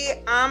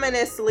 Very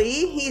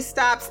ominously, he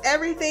stops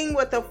everything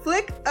with a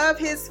flick of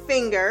his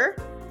finger.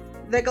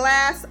 The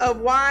glass of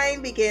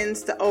wine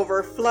begins to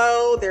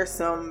overflow. There's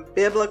some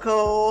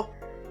biblical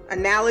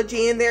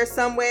analogy in there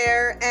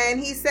somewhere. And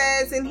he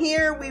says, in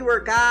here we were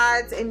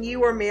gods and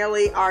you were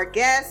merely our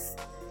guests.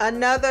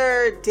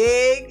 Another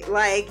dig,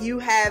 like you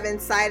have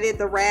incited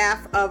the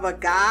wrath of a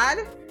god.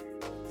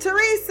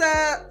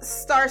 Teresa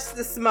starts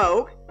to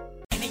smoke.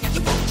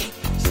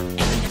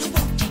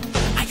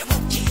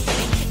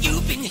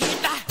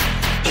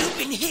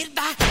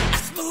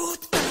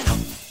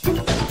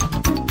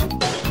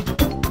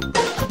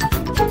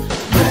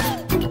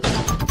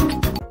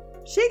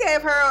 She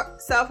gave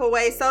herself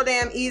away so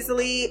damn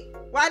easily.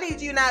 Why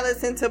did you not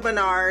listen to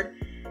Bernard?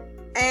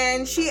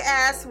 And she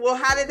asked, well,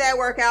 how did that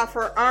work out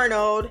for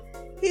Arnold?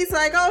 He's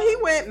like, oh,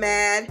 he went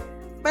mad.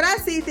 But I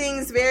see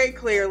things very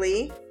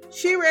clearly.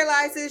 She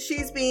realizes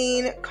she's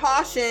being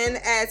cautioned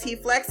as he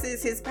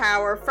flexes his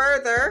power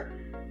further,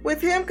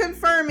 with him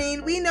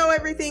confirming we know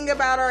everything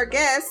about our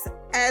guests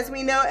as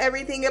we know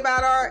everything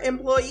about our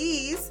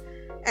employees,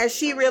 as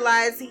she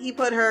realized he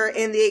put her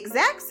in the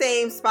exact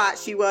same spot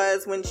she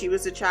was when she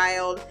was a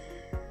child.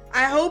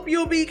 I hope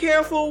you'll be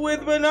careful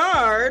with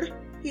Bernard.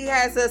 He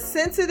has a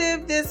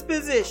sensitive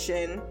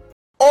disposition.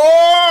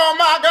 Oh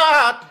my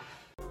God!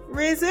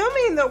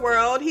 Resuming the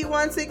world, he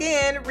once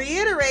again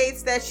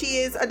reiterates that she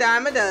is a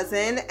dime a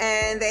dozen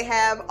and they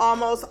have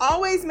almost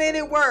always made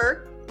it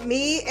work,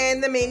 me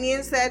and the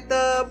minions that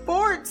the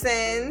board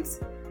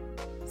sends.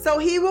 So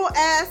he will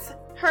ask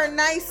her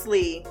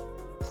nicely,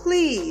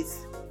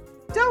 please,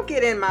 don't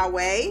get in my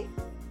way.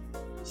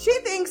 She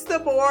thinks the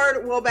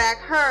board will back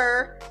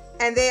her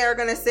and they are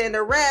going to send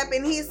a rep,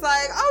 and he's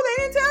like, oh,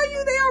 they didn't tell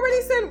you? They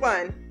already sent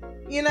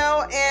one. You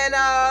know,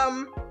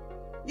 and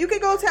you can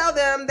go tell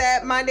them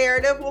that my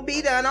narrative will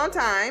be done on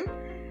time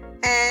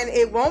and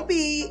it won't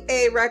be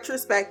a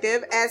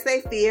retrospective as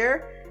they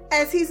fear,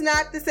 as he's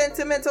not the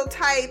sentimental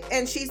type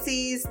and she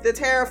sees the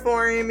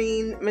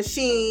terraforming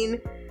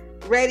machine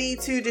ready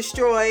to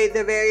destroy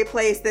the very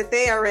place that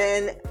they are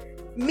in,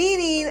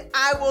 meaning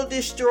I will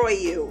destroy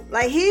you.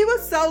 Like, he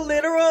was so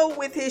literal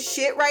with his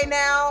shit right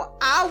now.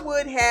 I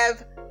would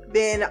have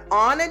been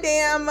on a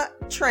damn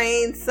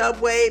train,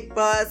 subway,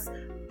 bus,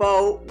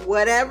 boat,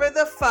 whatever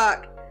the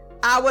fuck.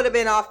 I would have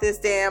been off this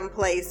damn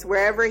place,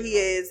 wherever he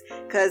is,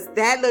 because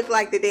that looked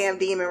like the damn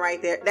demon right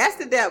there. That's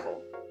the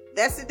devil.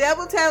 That's the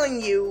devil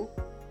telling you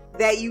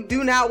that you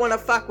do not want to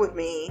fuck with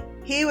me.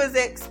 He was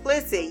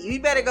explicit.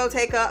 You better go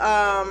take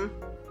a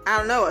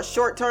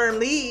short-term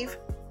leave.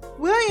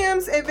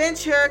 William's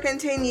adventure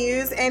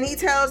continues, and he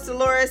tells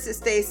Dolores to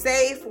stay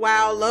safe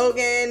while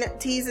Logan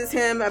teases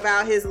him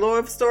about his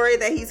love story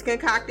that he's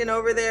concocting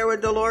over there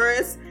with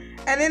Dolores.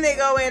 And then they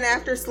go in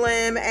after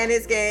Slim and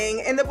his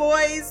gang, and the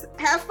boys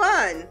have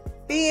fun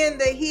being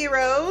the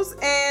heroes,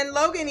 and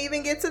Logan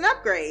even gets an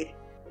upgrade.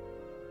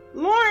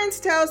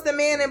 Lawrence tells the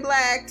Man in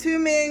Black 2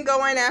 men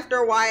going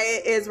after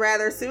Wyatt is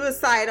rather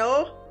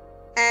suicidal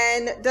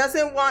and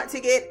doesn't want to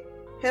get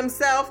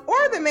himself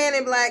or the Man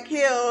in Black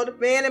killed.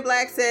 Man in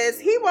Black says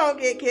he won't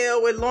get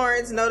killed, with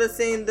Lawrence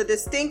noticing the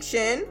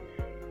distinction,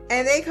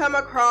 and they come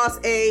across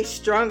a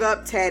strung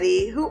up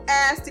Teddy who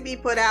asks to be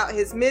put out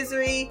his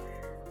misery.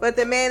 But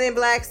the Man in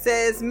Black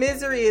says,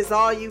 misery is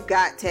all you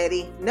got,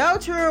 Teddy. No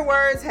truer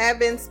words have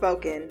been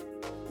spoken.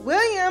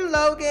 William,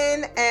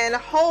 Logan, and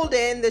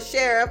Holden, the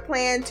sheriff,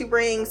 plan to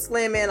bring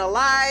Slim in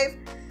alive.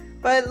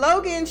 But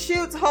Logan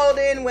shoots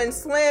Holden when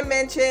Slim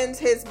mentions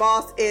his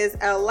boss is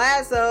El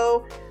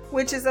Lazo,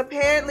 which is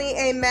apparently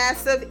a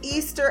massive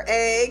Easter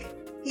egg.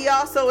 He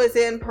also is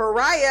in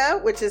Pariah,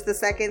 which is the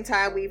second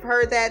time we've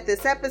heard that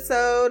this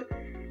episode.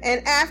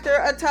 And after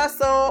a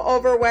tussle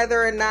over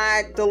whether or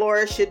not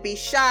Dolores should be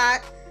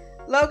shot,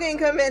 Logan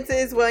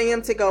convinces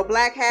William to go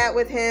Black Hat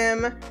with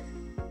him.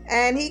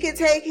 And he can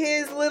take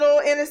his little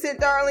innocent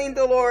darling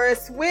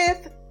Dolores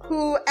with,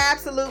 who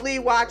absolutely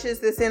watches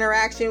this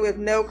interaction with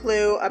no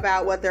clue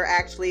about what they're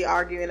actually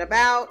arguing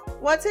about.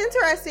 What's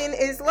interesting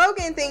is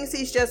Logan thinks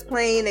he's just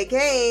playing a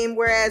game,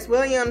 whereas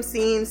William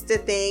seems to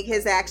think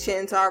his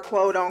actions are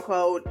quote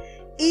unquote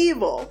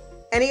evil.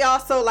 And he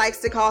also likes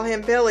to call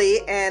him Billy,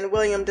 and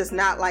William does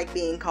not like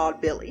being called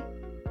Billy.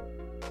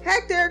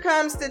 Hector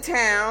comes to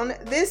town,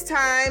 this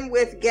time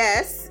with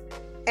guests,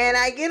 and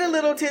I get a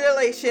little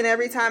titillation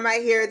every time I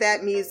hear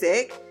that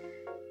music.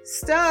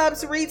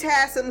 Stubbs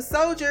retasked some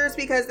soldiers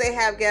because they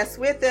have guests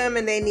with them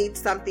and they need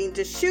something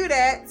to shoot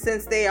at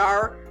since they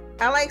are.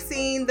 I like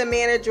seeing the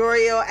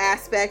managerial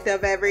aspect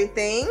of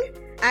everything.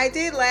 I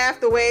did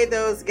laugh the way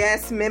those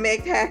guests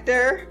mimicked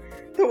Hector,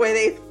 the way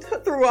they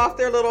threw off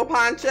their little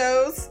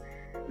ponchos.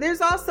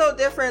 There's also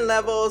different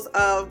levels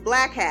of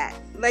Black Hat.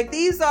 Like,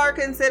 these are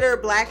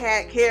considered Black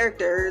Hat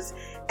characters,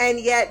 and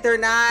yet they're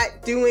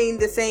not doing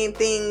the same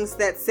things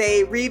that,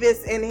 say,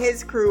 Rebus and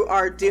his crew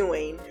are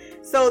doing.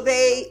 So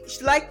they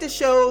like to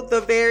show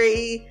the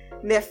very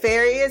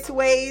nefarious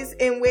ways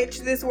in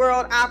which this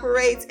world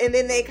operates, and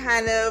then they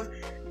kind of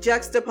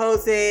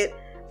juxtapose it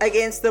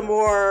against the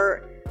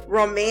more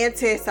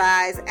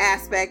romanticized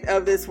aspect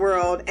of this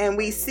world. And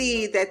we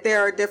see that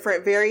there are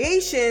different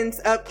variations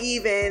of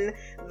even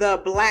the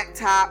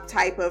blacktop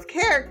type of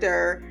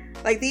character.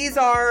 Like, these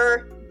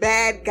are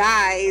bad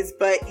guys,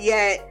 but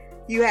yet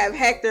you have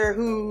Hector,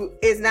 who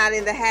is not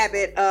in the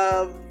habit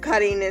of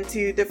cutting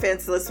into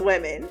defenseless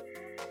women.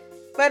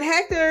 But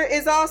Hector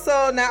is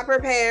also not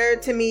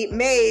prepared to meet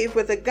Maeve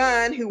with a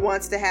gun, who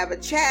wants to have a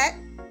chat.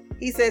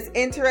 He says,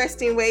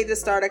 interesting way to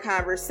start a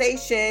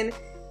conversation.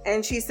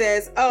 And she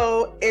says,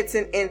 oh, it's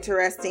an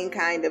interesting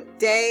kind of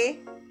day.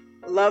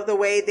 Love the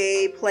way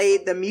they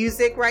played the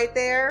music right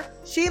there.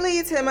 She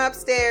leads him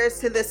upstairs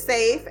to the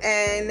safe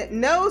and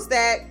knows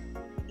that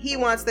he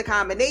wants the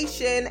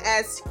combination,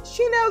 as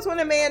she knows when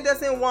a man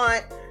doesn't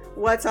want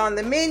what's on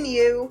the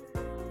menu,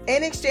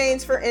 in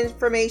exchange for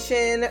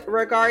information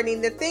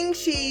regarding the thing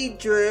she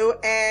drew,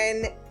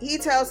 and he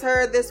tells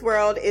her this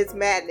world is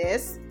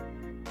madness.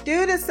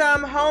 Due to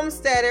some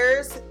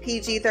homesteaders,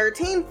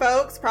 PG-13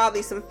 folks,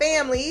 probably some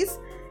families,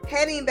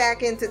 heading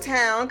back into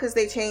town because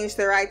they changed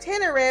their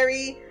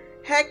itinerary,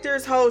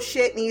 Hector's whole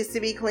shit needs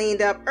to be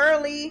cleaned up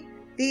early.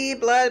 The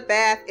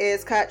bloodbath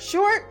is cut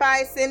short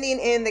by sending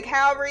in the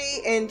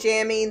cavalry and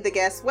jamming the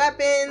guest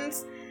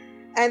weapons,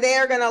 and they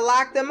are going to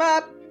lock them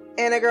up,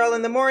 and a girl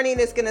in the morning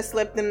is going to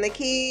slip them the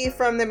key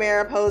from the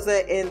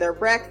Mariposa in their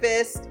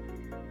breakfast.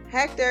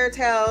 Hector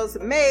tells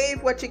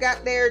Maeve what you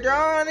got there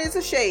drawn is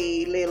a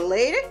shade, little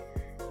lady,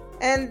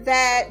 and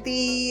that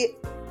the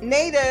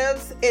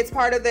natives, it's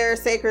part of their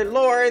sacred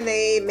lore, and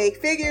they make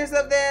figures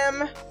of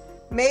them.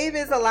 Maeve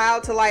is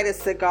allowed to light a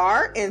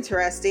cigar,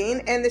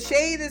 interesting, and the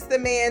shade is the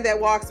man that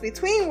walks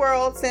between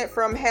worlds sent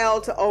from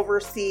hell to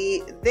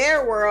oversee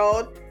their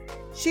world.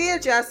 She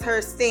adjusts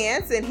her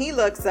stance and he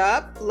looks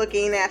up,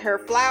 looking at her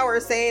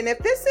flowers, saying, if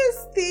this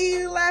is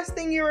the last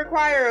thing you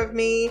require of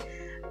me,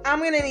 I'm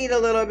going to need a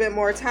little bit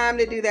more time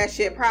to do that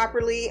shit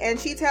properly. And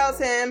she tells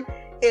him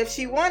if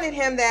she wanted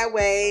him that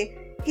way,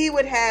 he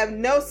would have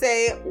no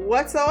say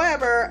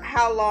whatsoever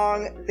how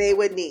long they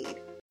would need.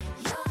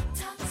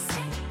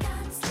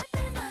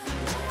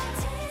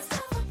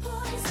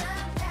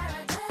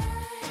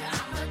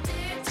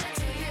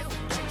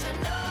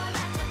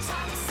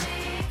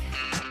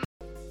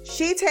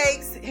 She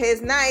takes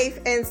his knife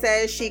and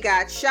says she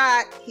got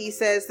shot. He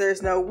says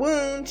there's no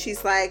wound.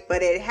 She's like,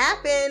 but it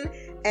happened,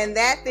 and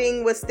that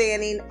thing was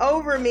standing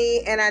over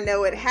me, and I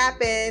know it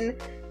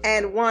happened,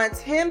 and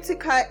wants him to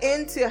cut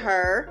into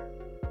her.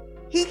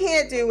 He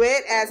can't do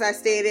it, as I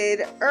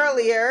stated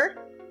earlier.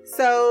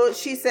 So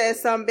she says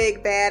some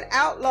big bad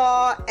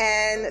outlaw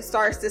and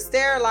starts to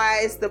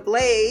sterilize the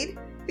blade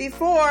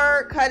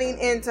before cutting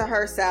into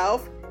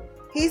herself.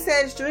 He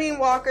says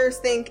dreamwalkers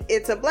think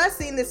it's a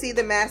blessing to see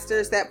the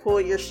masters that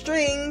pull your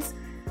strings,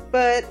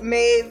 but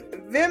Maeve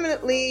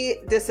vehemently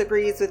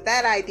disagrees with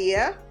that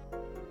idea.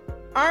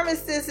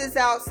 Armistice is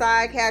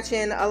outside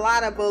catching a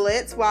lot of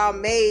bullets while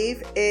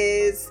Maeve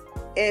is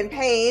in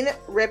pain,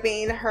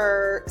 ripping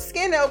her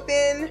skin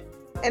open,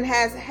 and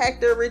has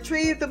Hector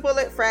retrieve the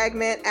bullet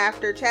fragment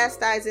after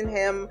chastising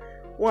him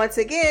once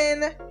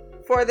again.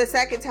 For the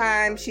second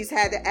time, she's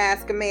had to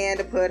ask a man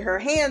to put her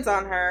hands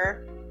on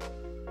her.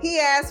 He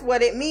asks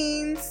what it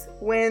means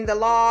when the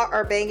law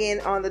are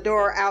banging on the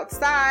door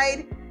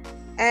outside,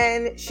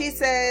 and she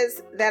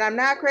says that I'm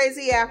not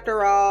crazy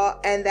after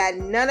all, and that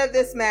none of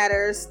this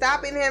matters,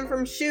 stopping him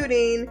from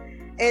shooting,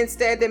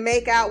 instead to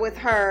make out with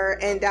her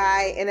and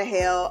die in a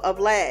hail of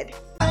lead.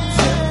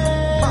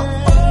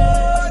 My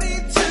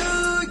body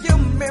to your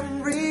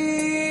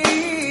memory.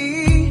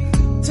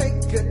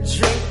 Take a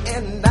drink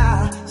and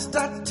I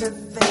start to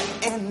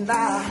think, and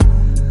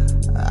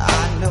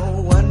I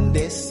know one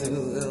day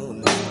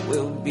soon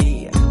we'll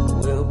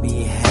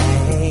be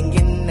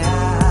hanging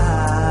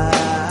out.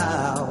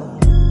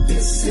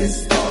 This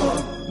is for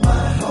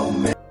my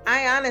homie.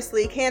 I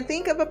honestly can't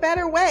think of a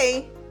better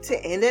way to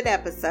end an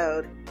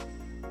episode.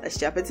 Let's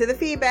jump into the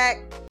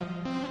feedback.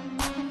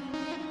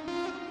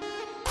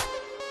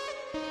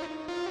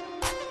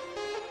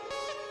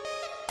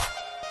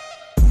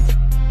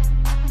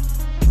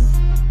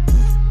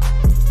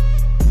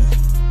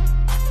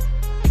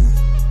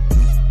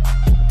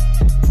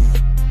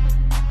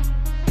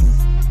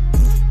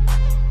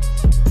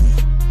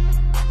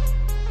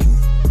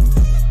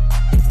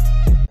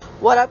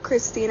 What up,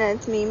 Christina?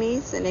 It's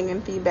Mimi sending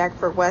in feedback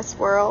for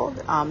Westworld.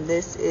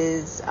 This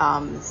is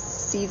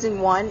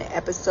season 1,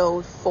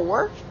 episode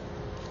 4.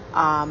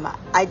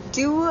 I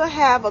do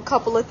have a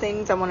couple of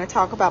things I want to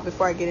talk about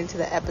before I get into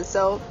the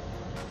episode.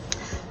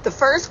 The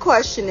first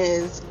question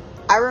is,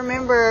 I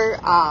remember,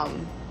 I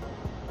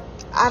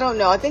don't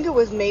know, I think it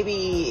was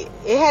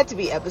it had to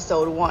be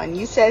episode 1.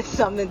 You said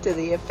something to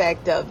the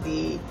effect of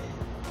the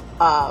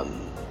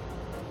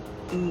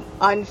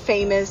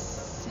unfamous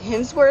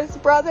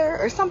Hemsworth brother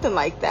or something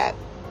like that,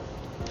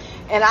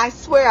 and I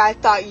swear I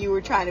thought you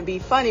were trying to be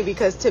funny,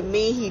 because to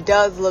me he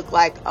does look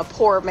like a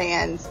poor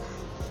man's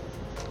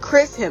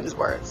Chris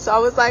Hemsworth. So I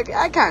was like,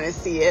 I kind of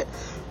see it,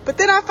 but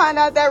then I find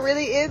out that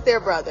really is their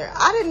brother.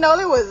 I didn't know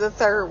there was a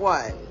third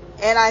one,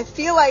 and I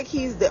feel like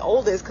he's the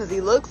oldest because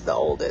he looks the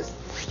oldest.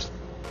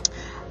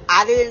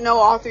 I didn't know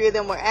all 3 of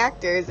them were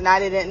actors, and I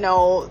didn't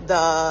know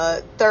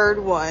the third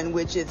one,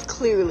 which is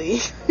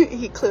clearly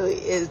he clearly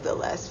is the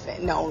less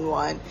known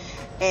one.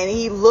 And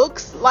he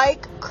looks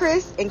like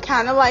Chris and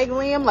kind of like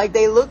Liam. Like,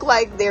 they look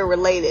like they're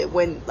related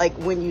when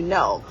you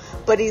know.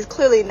 But he's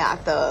clearly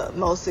not the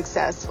most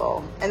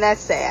successful. And that's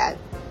sad.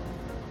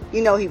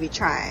 You know he be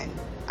trying.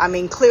 I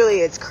mean, clearly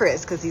it's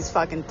Chris because he's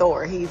fucking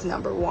Thor. He's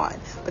number 1.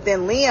 But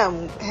then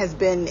Liam has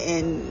been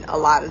in a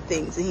lot of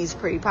things, and he's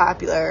pretty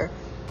popular.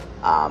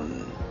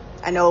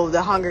 I know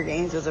The Hunger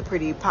Games was a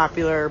pretty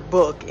popular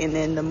book, and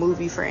then the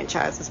movie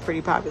franchise was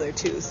pretty popular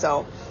too.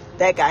 So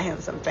that got him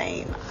some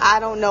fame.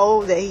 I don't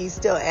know that he's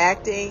still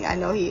acting. I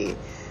know he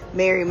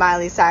married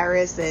Miley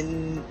Cyrus,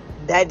 and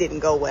that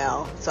didn't go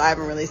well. So I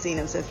haven't really seen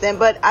him since then.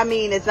 But I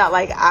mean, it's not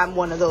like I'm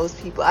one of those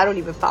people. I don't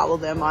even follow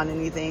them on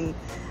anything.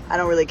 I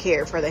don't really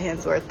care for the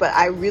Hemsworth. But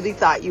I really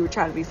thought you were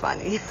trying to be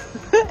funny.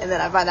 And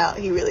then I found out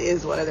he really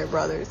is one of their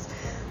brothers.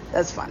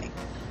 That's funny.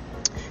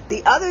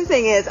 The other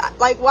thing is,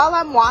 like, while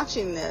I'm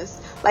watching this,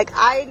 like,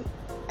 I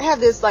have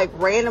this, like,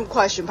 random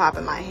question pop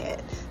in my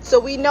head. So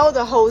we know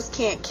the host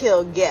can't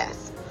kill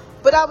guests.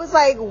 But I was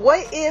like,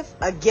 what if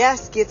a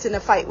guest gets in a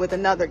fight with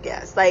another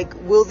guest? Like,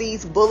 will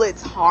these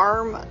bullets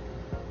harm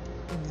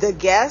the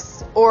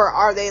guest? Or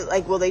are they,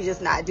 like, will they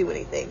just not do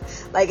anything?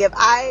 Like, if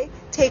I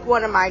take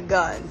one of my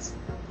guns,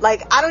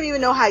 like, I don't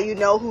even know how you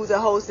know who's a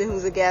host and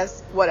who's a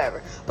guest,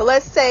 whatever. But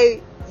let's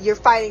say you're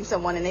fighting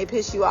someone and they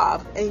piss you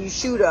off and you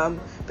shoot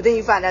them, but then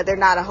you find out they're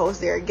not a host,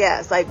 they're a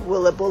guest. Like,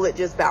 will a bullet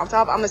just bounce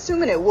off? I'm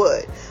assuming it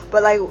would.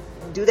 But, like,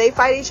 do they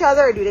fight each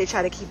other, or do they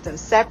try to keep them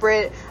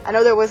separate? I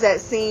know there was that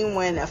scene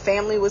when a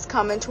family was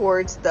coming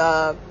towards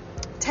the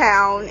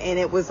town, and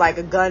it was like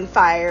a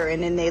gunfire,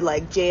 and then they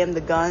like jammed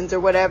the guns or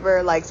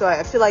whatever. Like, so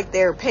I feel like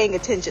they're paying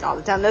attention all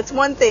the time. That's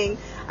one thing.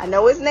 I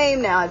know his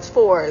name now. It's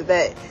Ford.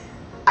 That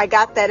I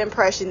got that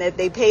impression that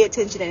they pay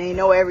attention and they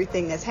know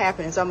everything that's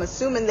happening. So I'm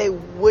assuming they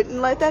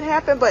wouldn't let that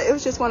happen, but it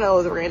was just one of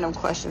those random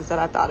questions that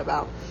I thought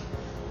about.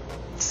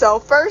 So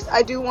first,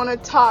 I do want to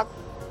talk,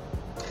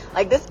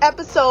 like, this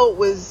episode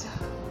was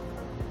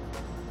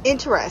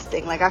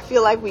interesting. Like, I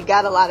feel like we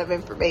got a lot of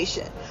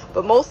information,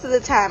 but most of the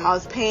time I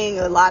was paying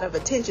a lot of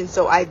attention,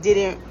 so I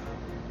didn't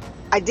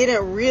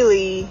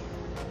really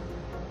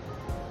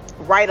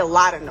write a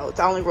lot of notes.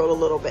 I only wrote a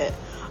little bit.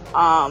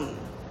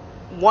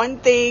 One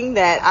thing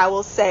that I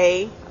will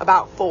say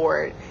about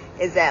Ford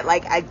is that,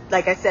 like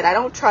I said, I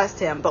don't trust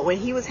him, but when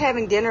he was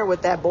having dinner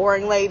with that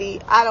boring lady,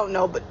 I don't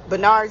know, but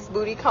Bernard's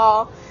booty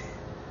call,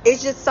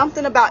 it's just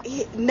something about,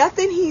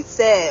 nothing he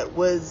said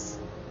was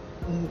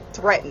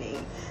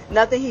threatening.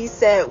 Nothing he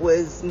said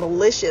was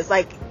malicious.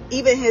 Like,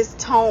 even his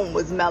tone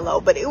was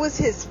mellow, but it was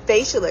his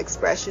facial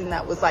expression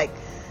that was, like,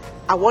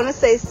 I want to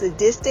say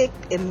sadistic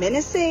and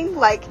menacing.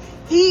 Like,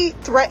 he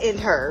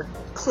threatened her,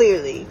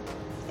 clearly,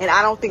 and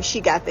I don't think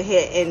she got the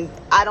hit. And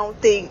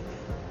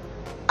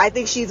I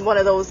think she's one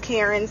of those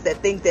Karens that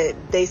think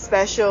that they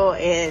special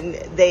and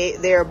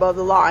they're above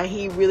the law,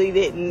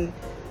 and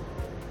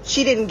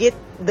she didn't get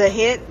the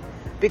hint,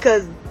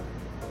 because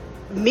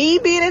me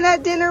being in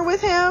that dinner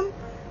with him,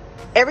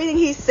 everything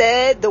he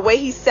said, the way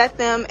he set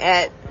them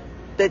at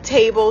the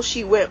table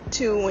she went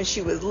to when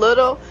she was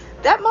little,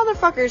 that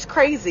motherfucker is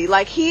crazy.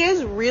 Like, he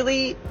is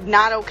really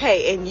not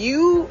okay, and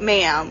you,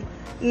 ma'am,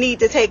 need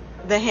to take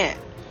the hint.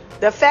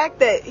 The fact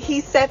that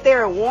he sat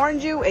there and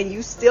warned you and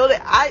you still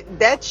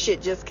that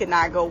shit just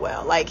cannot go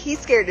well. Like, he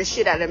scared the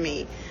shit out of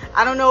me.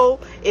 I don't know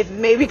if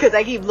maybe because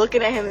I keep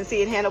looking at him and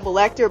seeing Hannibal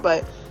Lecter,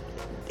 but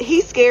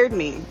he scared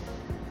me,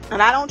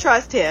 and I don't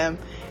trust him,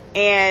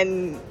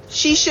 and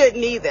she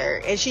shouldn't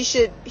either, and she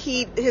should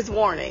heed his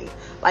warning.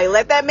 Like,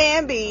 let that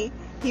man be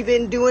He's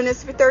been doing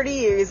this for 30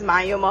 years.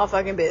 Mind your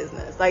motherfucking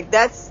business. Like,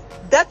 that's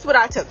what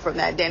I took from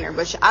that dinner,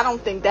 but I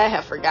don't think that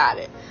have forgot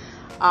it.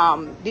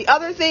 The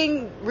other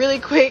thing, really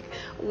quick,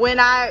 when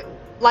I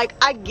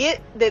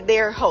get that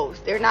they're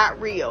hosts, they're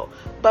not real,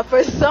 but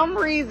for some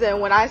reason,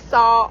 when I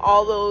saw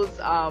all those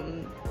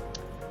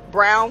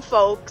brown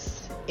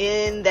folks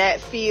in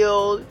that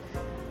field,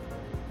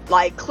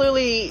 like,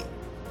 clearly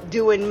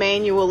doing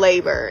manual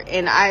labor,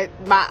 and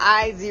my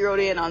eyes zeroed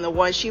in on the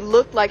one. She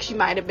looked like she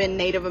might have been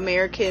Native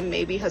American,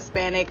 maybe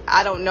Hispanic,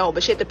 I don't know,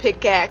 but she had the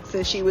pickaxe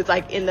and she was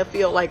like in the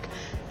field. Like,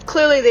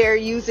 clearly they're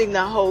using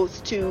the hose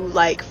to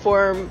like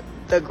form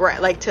the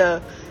ground, like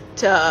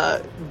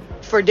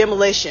for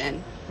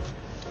demolition.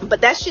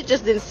 But that shit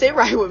just didn't sit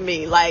right with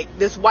me. Like,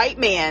 this white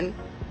man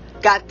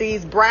got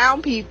these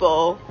brown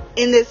people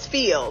in this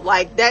field.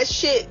 Like, that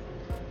shit,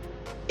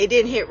 it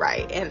didn't hit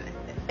right,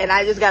 and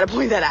I just gotta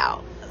point that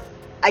out.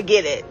 I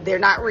get it, they're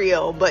not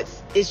real, but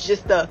it's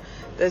just the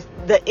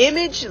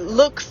image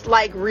looks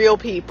like real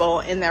people,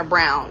 and they're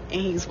brown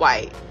and he's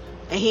white,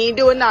 and he ain't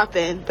doing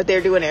nothing, but they're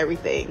doing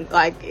everything.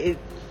 Like,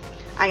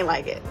 I ain't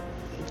like it.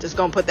 Just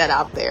gonna put that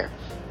out there.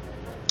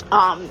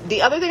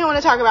 The other thing I want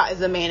to talk about is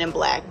the Man in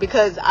Black,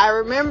 because I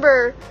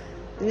remember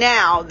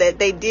now that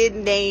they did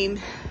name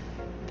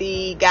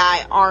the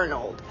guy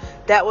Arnold.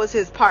 That was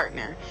his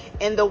partner,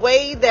 and the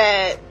way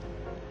that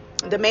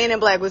the Man in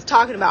Black was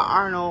talking about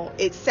Arnold,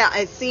 it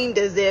seemed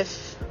as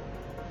if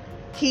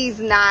he's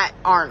not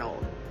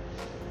Arnold.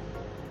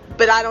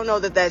 But I don't know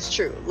that that's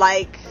true.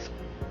 Like,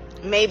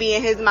 maybe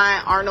in his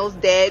mind Arnold's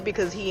dead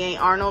because he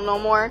ain't Arnold no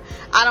more.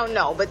 I don't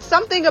know. But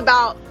something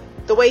about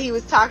the way he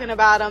was talking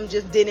about him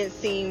just didn't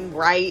seem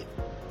right.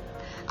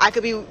 I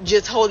could be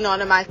just holding on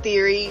to my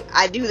theory.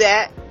 I do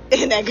that,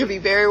 and that could be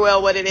very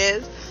well what it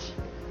is.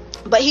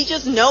 But he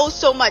just knows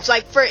so much.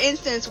 Like, for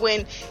instance,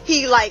 when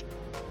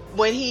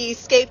he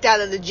escaped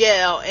out of the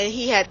jail and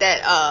he had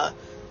that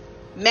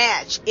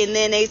match, and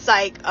then it's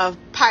like a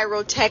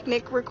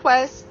pyrotechnic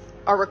request,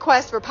 or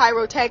request for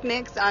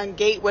pyrotechnics on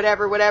gate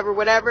whatever.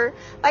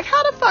 Like,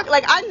 how the fuck?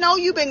 Like, I know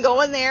you've been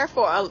going there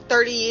for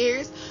 30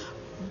 years,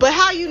 but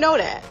how you know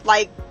that?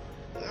 Like,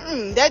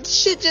 that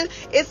shit just,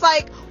 it's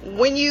like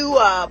when you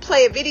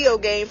play a video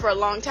game for a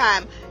long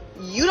time,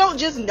 you don't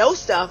just know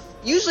stuff.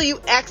 Usually you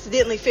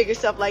accidentally figure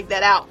stuff like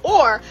that out.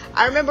 Or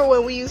I remember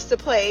when we used to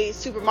play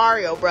Super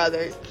Mario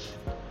Brothers,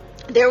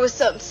 there was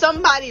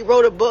somebody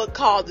wrote a book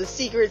called The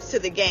Secrets to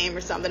the Game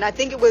or something. I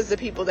think it was the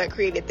people that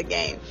created the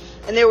game.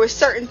 And there were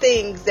certain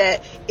things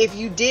that if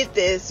you did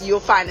this, you'll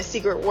find a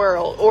secret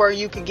world, or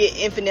you could get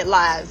infinite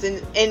lives.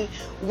 And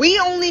we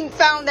only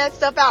found that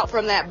stuff out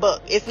from that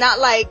book. It's not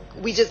like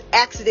we just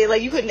accidentally,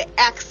 like, you couldn't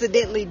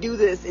accidentally do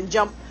this and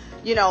jump,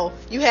 you know,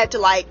 you had to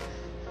like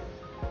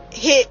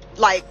hit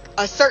like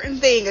a certain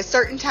thing a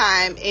certain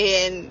time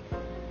and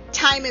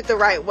time it the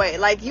right way.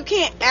 Like, you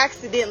can't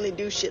accidentally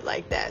do shit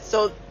like that.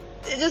 So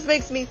it just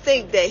makes me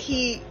think that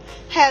he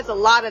has a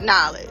lot of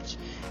knowledge.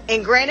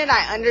 And granted,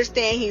 I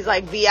understand he's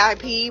like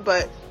VIP,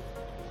 but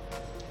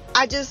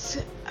it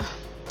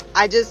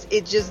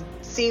just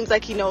seems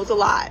like he knows a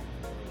lot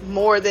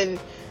more than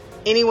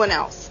anyone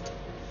else.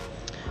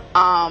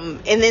 And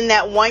then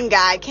that one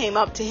guy came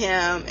up to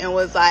him and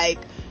was like,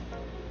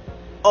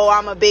 "Oh,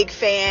 I'm a big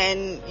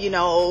fan, you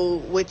know,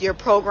 with your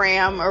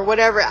program," or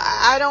whatever.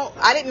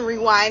 I didn't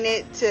rewind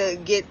it to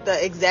get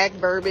the exact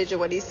verbiage of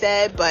what he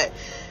said, but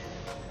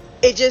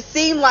it just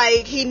seemed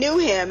like he knew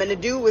him, and the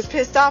dude was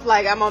pissed off,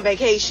 like, "I'm on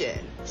vacation."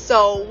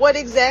 So what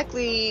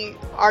exactly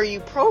are you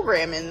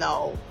programming,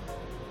 though?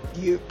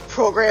 You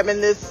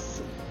programming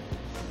this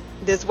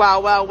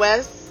Wild Wild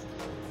West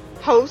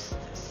host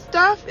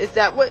stuff? Is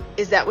that what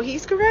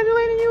he's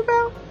congratulating you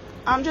about?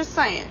 I'm just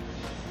saying.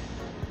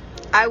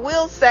 I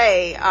will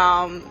say,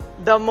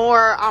 the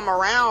more I'm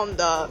around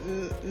the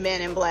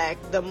Men in Black,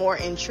 the more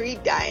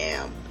intrigued I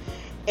am.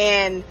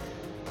 And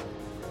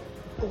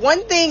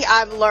one thing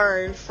I've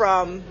learned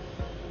from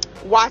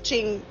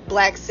watching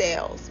Black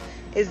Sails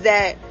is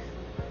that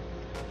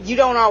you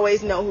don't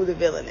always know who the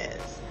villain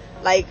is.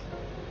 Like,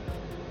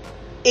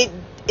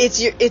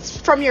 it's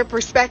from your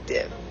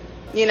perspective.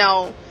 You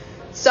know,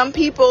 some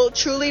people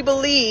truly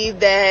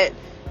believe that,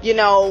 you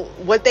know,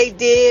 what they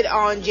did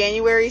on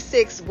January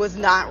 6th was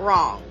not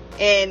wrong,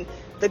 and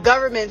the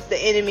government's the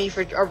enemy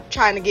for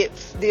trying to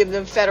give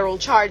them federal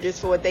charges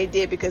for what they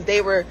did, because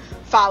they were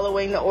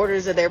following the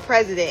orders of their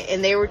president,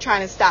 and they were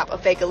trying to stop a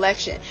fake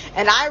election.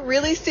 And I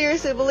really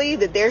seriously believe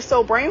that they're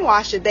so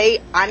brainwashed that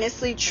they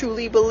honestly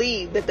truly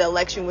believe that the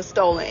election was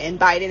stolen and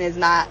Biden is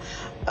not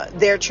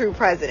their true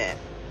president.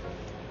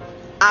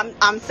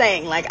 I'm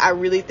saying, like, I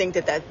really think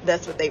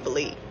that's what they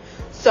believe.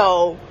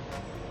 So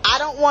I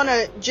don't want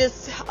to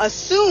just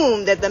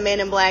assume that the Man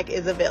in Black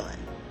is a villain.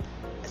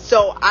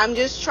 So I'm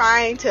just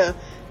trying to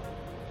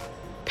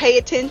pay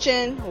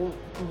attention,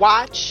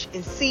 watch,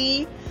 and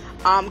see.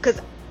 Because,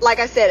 like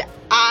I said,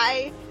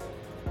 I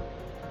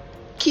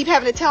keep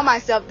having to tell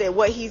myself that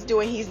what he's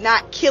doing, he's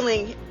not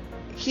killing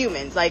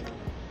humans. Like,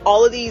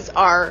 all of these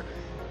are,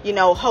 you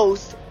know,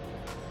 hosts,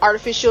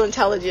 artificial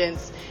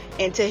intelligence,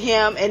 And to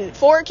him, and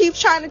Ford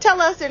keeps trying to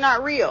tell us they're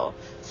not real.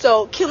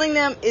 So killing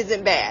them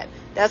isn't bad.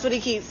 That's what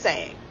he keeps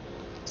saying.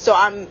 So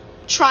I'm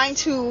trying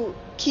to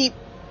keep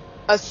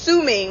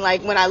assuming,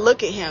 like, when I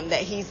look at him,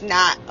 that he's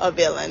not a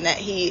villain, that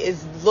he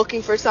is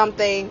looking for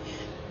something,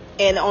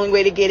 and the only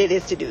way to get it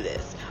is to do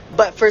this.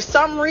 But for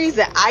some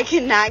reason, I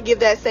cannot give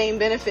that same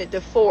benefit to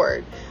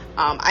Ford.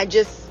 I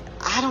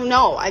don't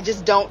know. I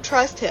just don't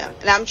trust him.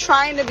 And I'm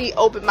trying to be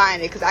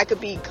open-minded because I could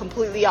be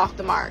completely off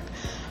the mark.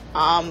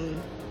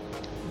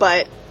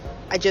 But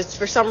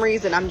for some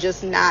reason, I'm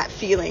just not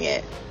feeling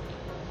it.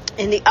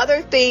 And the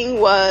other thing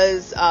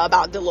was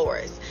about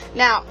Dolores.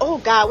 Now, oh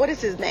God, what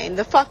is his name?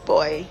 The fuck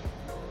boy.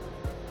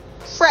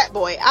 Frat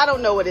boy. I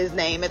don't know what his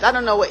name is. I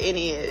don't know what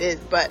any it is.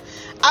 But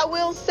I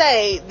will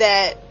say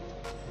that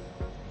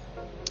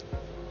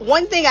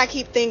one thing I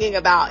keep thinking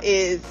about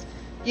is,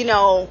 you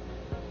know,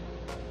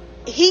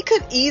 he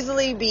could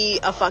easily be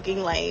a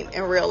fucking lame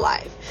in real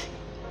life.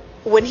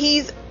 When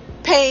he's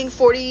paying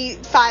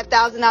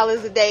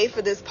 $45,000 a day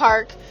for this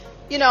park,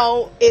 you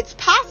know, it's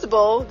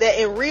possible that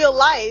in real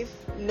life,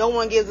 no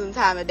one gives him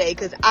time of day.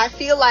 Because I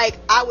feel like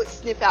I would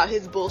sniff out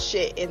his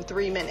bullshit in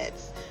 3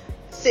 minutes,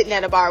 sitting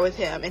at a bar with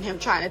him and him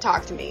trying to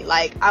talk to me.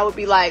 Like, I would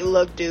be like,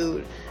 look,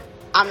 dude,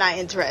 I'm not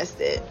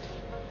interested.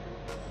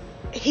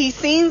 He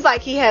seems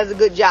like he has a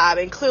good job,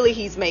 and clearly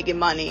he's making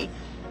money.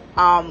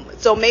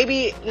 So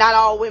maybe not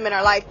all women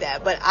are like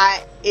that, but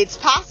it's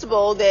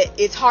possible that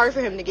it's hard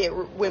for him to get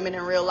women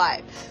in real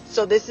life.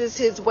 So this is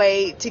his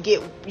way to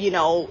get, you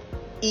know,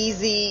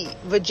 easy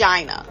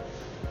vagina.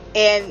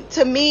 And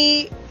to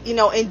me, you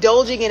know,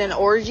 indulging in an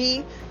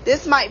orgy,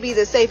 this might be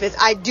the safest.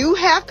 I do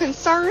have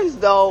concerns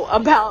though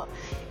about,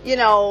 you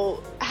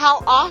know,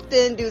 how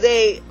often do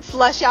they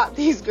flush out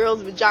these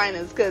girls'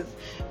 vaginas? Because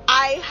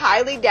I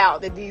highly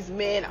doubt that these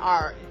men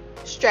are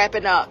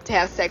strapping up to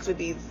have sex with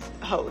these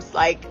hosts.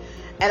 Like,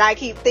 and I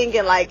keep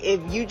thinking, like, if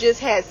you just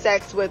had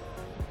sex with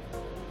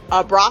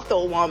a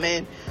brothel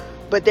woman,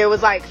 but there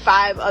was like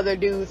 5 other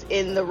dudes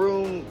in the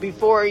room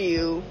before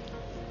you,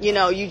 you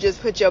know, you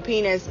just put your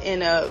penis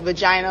in a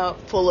vagina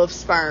full of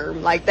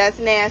sperm. Like, that's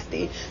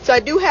nasty. So I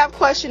do have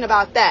question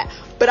about that.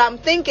 But I'm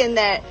thinking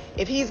that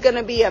if he's going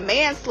to be a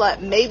man slut,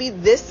 maybe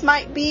this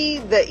might be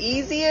the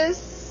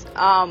easiest,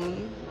 or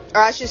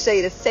I should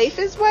say the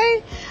safest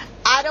way.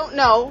 I don't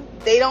know.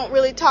 They don't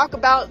really talk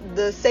about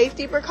the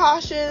safety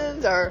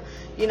precautions, or,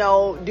 you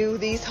know, do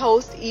these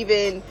hosts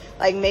even,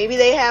 like, maybe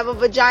they have a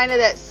vagina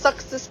that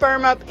sucks the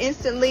sperm up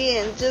instantly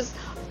and just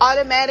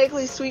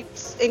automatically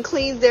sweeps and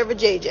cleans their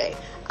vajayjay.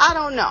 I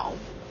don't know.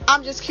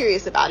 I'm just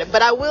curious about it.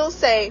 But I will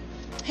say,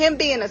 him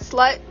being a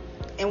slut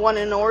and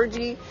wanting an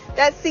orgy,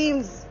 that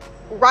seems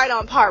right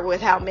on par with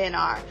how men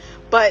are.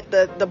 But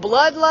the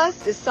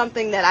bloodlust is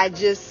something that I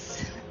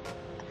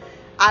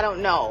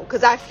don't know.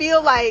 Because I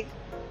feel like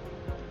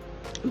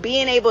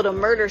being able to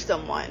murder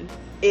someone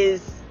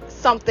is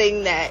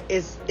something that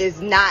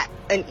is not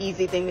an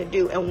easy thing to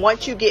do. And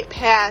once you get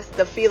past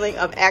the feeling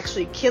of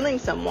actually killing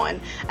someone,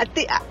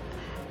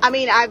 I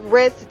mean, I've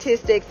read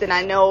statistics and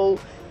I know,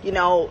 you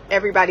know,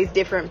 everybody's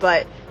different,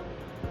 but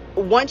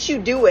once you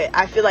do it,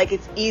 I feel like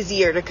it's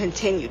easier to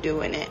continue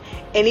doing it.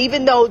 And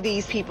even though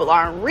these people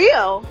aren't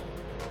real,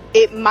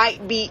 it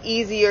might be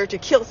easier to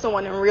kill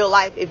someone in real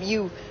life if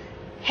you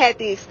had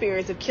the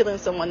experience of killing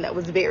someone that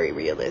was very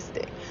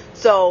realistic.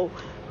 So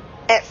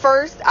at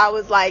first I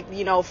was like,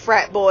 you know,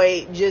 frat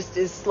boy just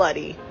is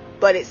slutty.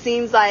 But it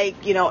seems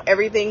like, you know,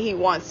 everything he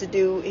wants to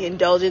do,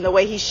 indulge in the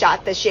way he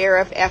shot the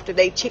sheriff after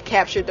they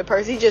captured the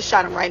person. He just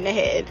shot him right in the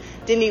head.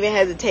 Didn't even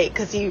hesitate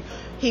because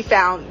he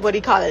found, what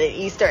he called it, an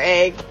Easter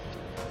egg.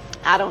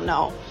 I don't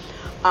know.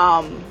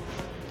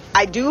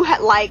 I do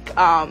like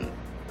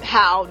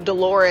how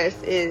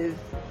Dolores is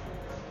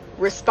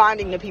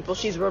responding to people.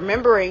 She's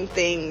remembering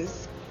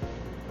things.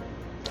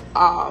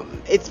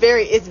 It's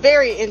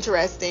very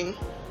interesting.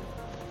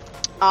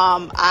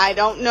 I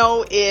don't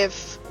know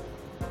if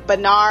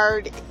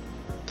Bernard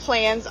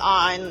plans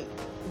on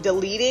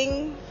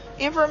deleting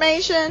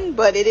information,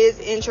 but it is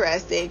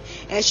interesting.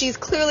 And she's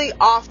clearly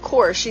off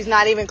course. She's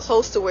not even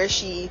close to where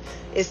she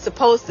is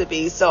supposed to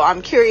be. So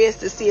I'm curious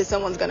to see if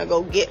someone's going to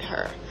go get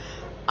her.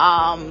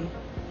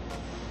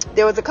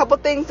 There was a couple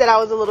things that I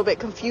was a little bit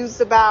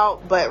confused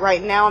about, but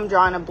right now I'm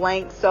drawing a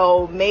blank.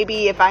 So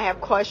maybe if I have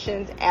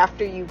questions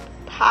after you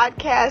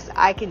podcast,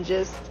 I can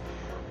just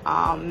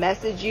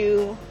message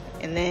you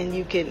and then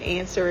you can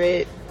answer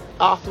it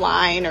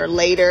offline or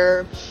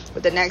later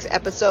with the next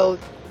episode.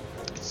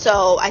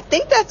 So I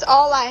think that's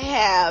all I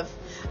have.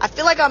 I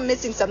feel like I'm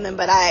missing something,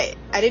 but I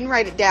didn't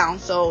write it down,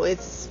 so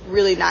it's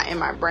really not in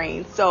my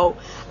brain. So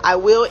I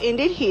will end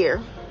it here.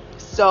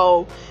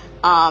 So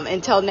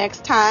until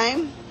next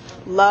time,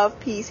 love,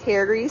 peace,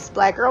 hair grease,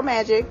 Black Girl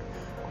Magic,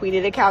 Queen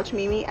of the Couch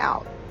Mimi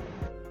out.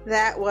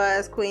 That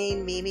was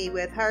Queen Mimi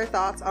with her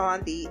thoughts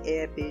on the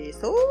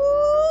episode.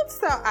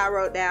 So I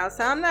wrote down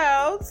some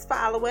notes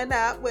following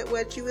up with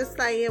what you was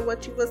saying,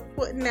 what you was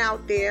putting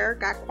out there.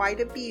 Got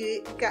quite a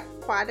bit.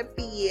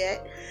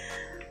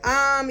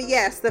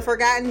 Yes, the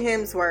Forgotten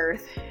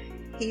Hemsworth.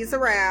 He's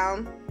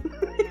around.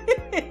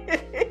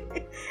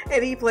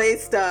 and he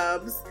plays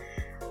Stubbs.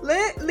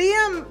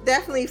 Liam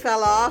definitely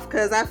fell off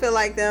because I feel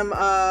like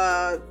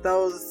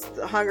those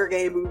Hunger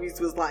Game movies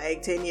was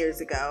like 10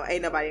 years ago.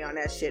 Ain't nobody on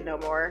that shit no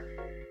more.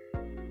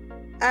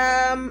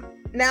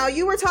 Now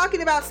you were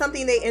talking about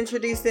something they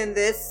introduced in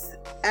this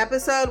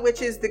episode,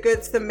 which is the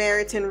Good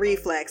Samaritan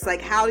reflex.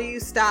 Like, how do you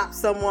stop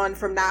someone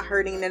from not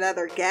hurting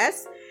another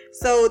guest?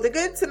 So the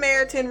Good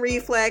Samaritan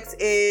reflex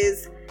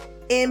is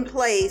in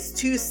place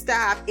to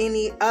stop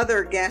any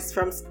other guest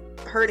from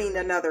hurting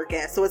another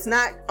guest. So it's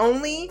not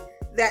only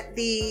that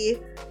the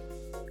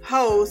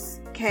hosts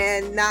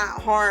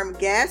cannot harm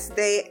guests,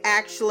 they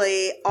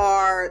actually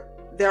are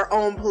their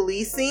own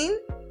policing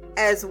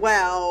as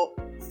well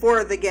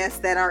for the guests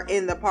that are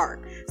in the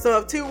park. So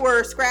if two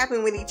were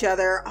scrapping with each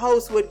other,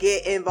 hosts would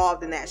get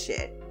involved in that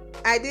shit.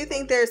 I do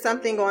think there's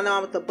something going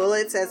on with the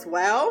bullets as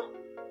well,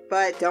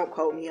 but don't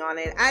quote me on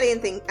it.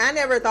 I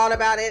never thought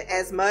about it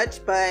as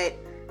much, but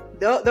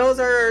those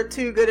are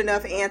two good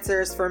enough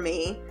answers for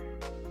me.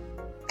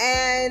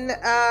 And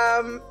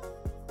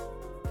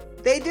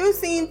they do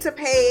seem to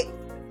pay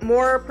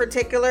more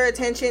particular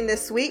attention to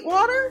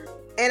Sweetwater,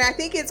 and I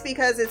think it's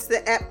because it's the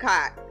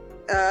Epcot.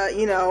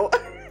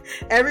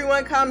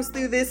 Everyone comes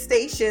through this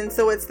station,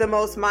 so it's the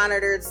most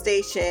monitored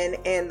station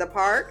in the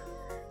park.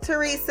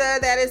 Teresa,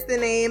 that is the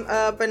name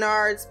of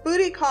Bernard's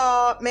booty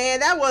call. Man,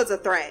 that was a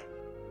threat.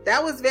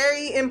 That was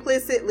very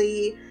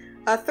implicitly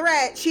a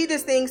threat. She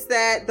just thinks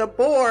that the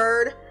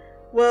board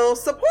will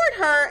support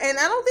her, and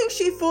I don't think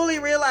she fully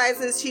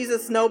realizes she's a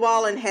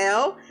snowball in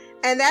hell.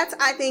 And that's,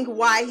 I think,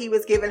 why he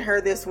was giving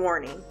her this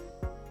warning.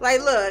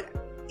 Like, look,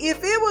 if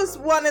it was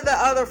one of the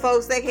other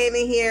folks that came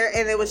in here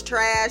and it was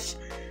trash,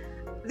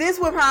 this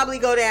would probably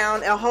go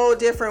down a whole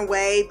different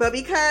way. But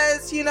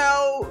because,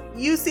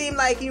 you seem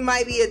like you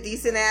might be a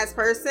decent ass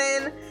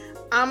person,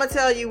 I'm going to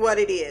tell you what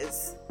it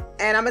is.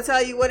 And I'm going to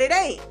tell you what it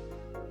ain't.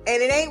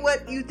 And it ain't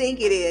what you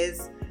think it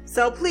is.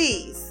 So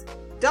please,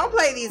 don't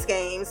play these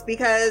games,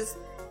 because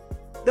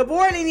the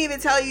board didn't even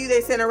tell you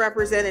they sent a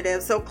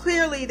representative. So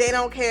clearly they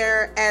don't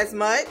care as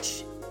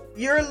much.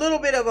 You're a little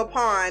bit of a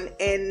pawn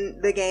in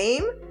the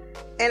game.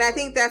 And I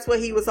think that's what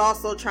he was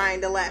also trying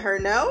to let her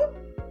know.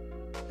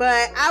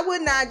 But I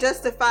would not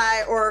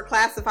justify or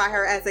classify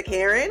her as a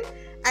Karen.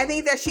 I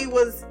think that she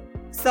was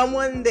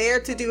someone there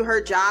to do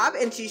her job,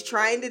 and she's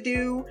trying to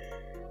do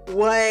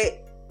what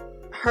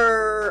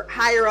her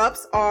higher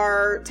ups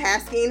are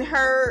tasking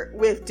her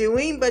with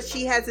doing, but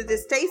she has a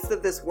distaste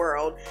of this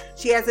world.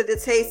 She has a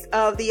distaste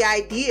of the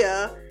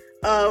idea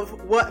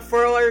of what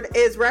Ford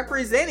is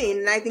representing,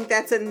 and I think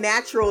that's a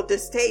natural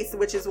distaste,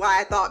 which is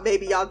why I thought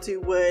maybe y'all two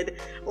would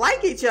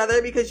like each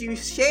other, because you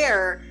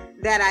share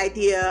that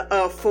idea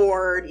of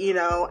Ford,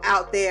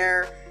 out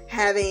there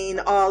having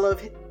all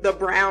of the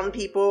brown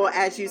people,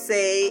 as you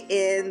say,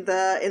 in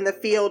the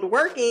field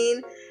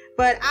working.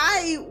 But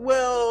I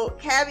will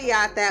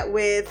caveat that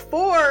with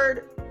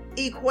Ford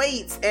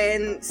equates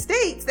and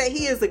states that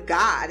he is a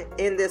god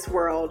in this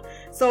world.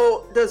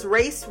 So does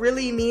race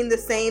really mean the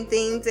same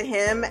thing to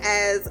him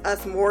as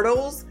us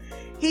mortals?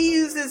 He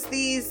uses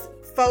these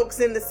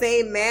folks in the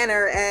same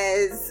manner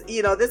as,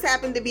 this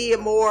happened to be a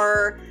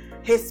more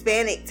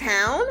Hispanic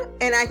town,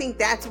 and I think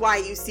that's why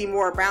you see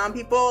more brown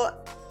people.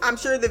 I'm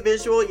sure the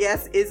visual,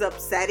 yes, is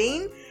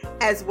upsetting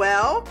as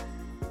well,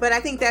 but I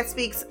think that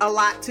speaks a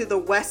lot to the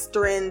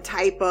Western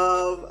type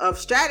of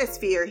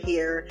stratosphere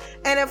here.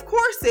 And of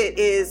course it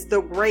is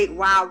the great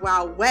Wild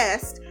Wild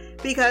West,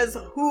 because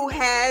who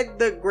had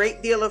the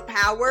great deal of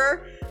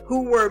power,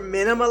 who were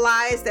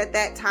minimalized at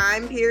that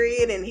time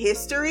period in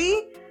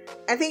history?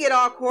 I think it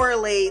all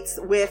correlates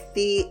with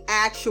the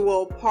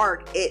actual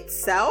park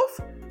itself.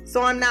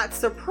 So I'm not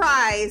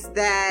surprised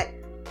that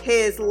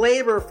his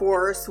labor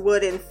force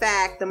would in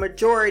fact the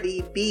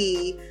majority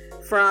be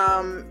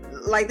from,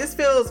 like, this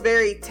feels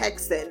very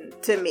Texan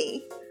to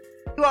me.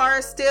 You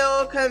are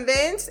still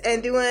convinced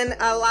and doing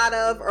a lot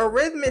of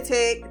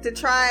arithmetic to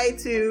try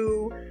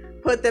to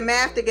put the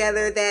math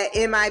together that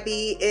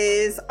MIB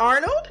is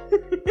Arnold,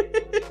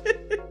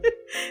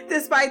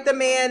 despite the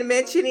man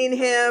mentioning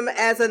him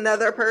as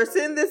another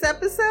person this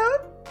episode.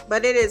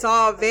 But it is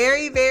all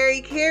very,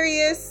 very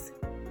curious.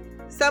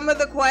 Some of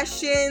the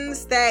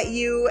questions that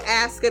you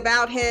ask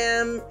about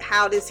him,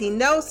 how does he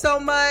know so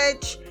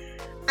much?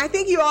 I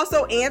think you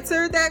also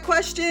answered that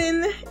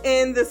question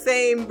in the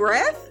same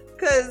breath,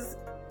 because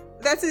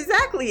that's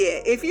exactly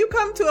it. If you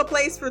come to a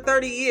place for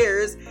 30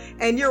 years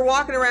and you're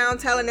walking around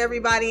telling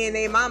everybody and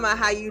their mama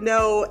how you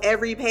know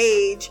every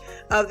page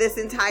of this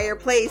entire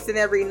place and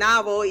every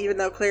novel, even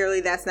though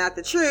clearly that's not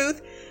the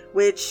truth,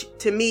 which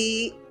to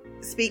me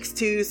speaks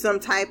to some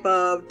type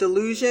of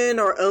delusion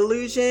or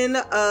illusion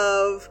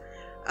of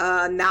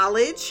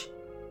knowledge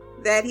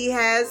that he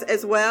has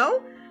as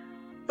well.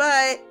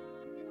 But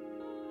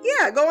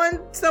yeah, going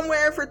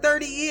somewhere for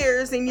 30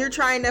 years and you're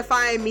trying to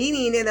find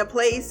meaning in a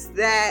place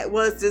that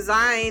was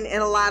designed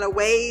in a lot of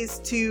ways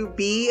to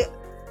be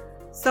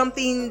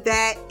something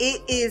that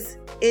it is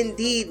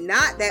indeed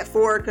not, that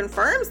Ford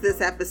confirms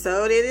this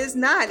episode. It is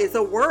not. It's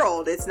a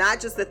world. It's not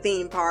just a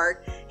theme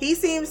park. He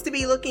seems to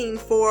be looking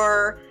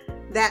for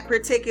that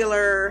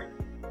particular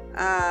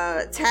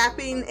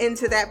tapping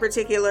into that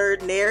particular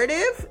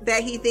narrative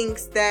that he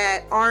thinks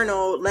that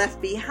Arnold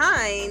left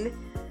behind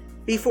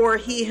before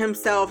he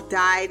himself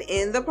died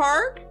in the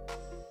park.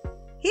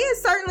 He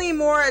is certainly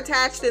more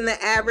attached than the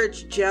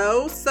average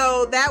Joe,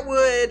 so that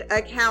would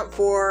account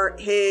for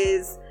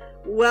his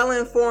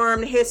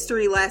well-informed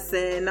history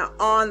lesson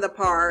on the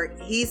park.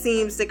 He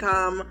seems to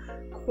come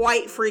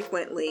quite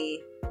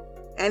frequently,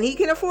 and he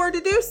can afford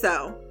to do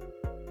so.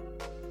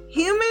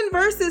 Human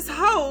versus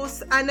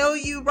host, I know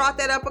you brought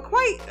that up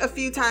quite a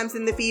few times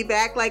in the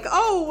feedback, like,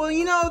 oh, well,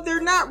 you know,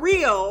 they're not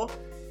real.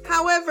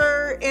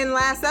 However, in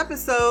last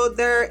episode,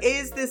 there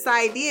is this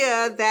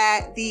idea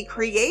that the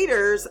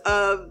creators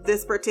of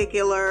this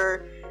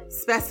particular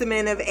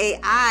specimen of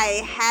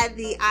AI had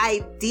the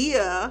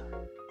idea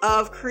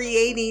of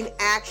creating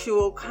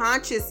actual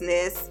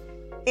consciousness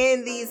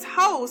in these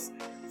hosts.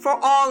 For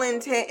all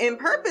intent and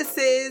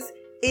purposes,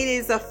 it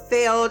is a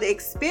failed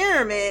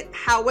experiment.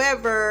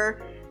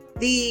 However,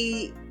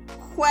 the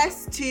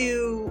quest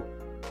to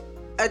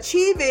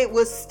achieve it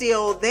was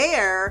still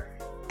there,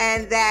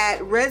 and that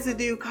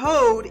residue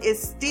code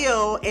is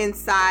still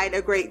inside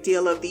a great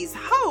deal of these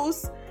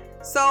hosts.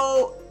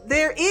 So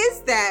there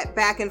is that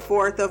back and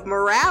forth of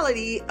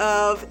morality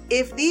of,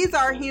 if these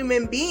are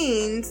human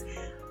beings,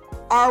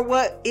 are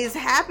what is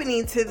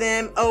happening to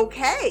them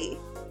okay?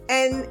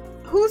 And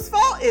whose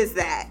fault is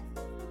that?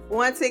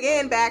 Once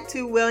again, back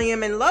to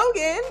William and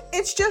Logan,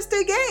 it's just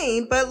a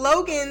game, but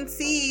Logan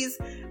sees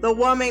the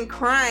woman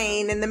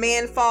crying and the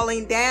man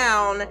falling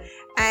down,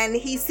 and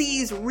he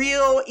sees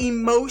real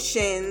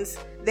emotions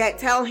that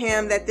tell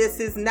him that this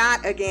is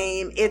not a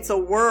game, it's a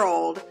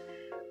world.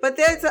 But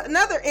there's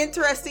another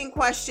interesting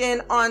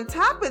question on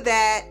top of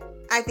that,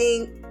 I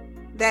think,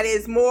 that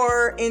is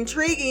more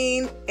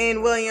intriguing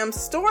in William's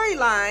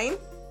storyline,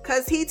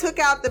 because he took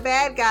out the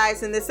bad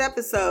guys in this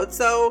episode.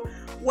 So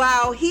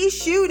while he's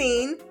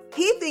shooting,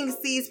 he thinks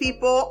these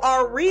people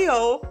are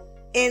real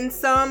in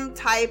some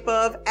type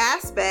of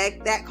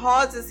aspect that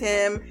causes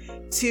him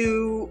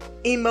to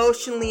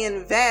emotionally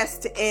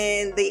invest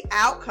in the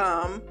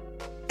outcome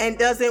and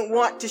doesn't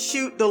want to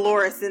shoot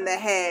Dolores in the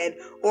head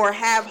or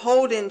have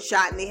Holden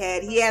shot in the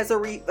head. He has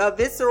a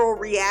visceral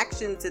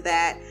reaction to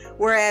that,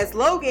 whereas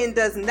Logan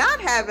does not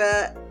have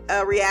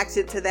a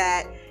reaction to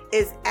that,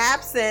 is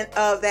absent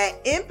of that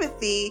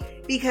empathy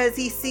because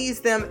he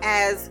sees them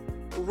as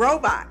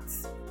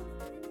robots.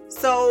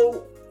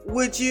 So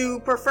would you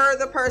prefer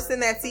the person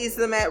that sees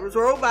them as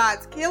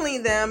robots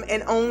killing them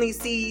and only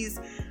sees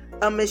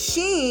a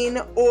machine,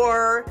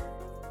 or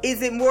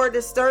is it more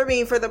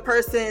disturbing for the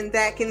person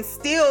that can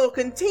still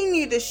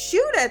continue to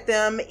shoot at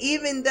them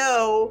even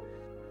though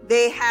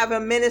they have a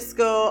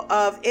minuscule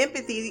of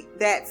empathy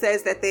that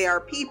says that they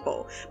are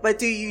people? But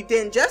do you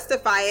then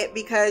justify it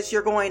because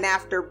you're going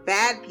after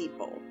bad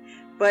people?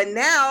 But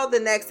now the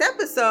next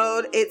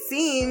episode, it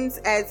seems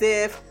as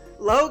if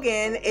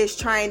Logan is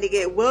trying to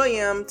get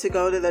William to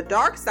go to the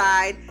dark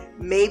side.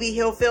 Maybe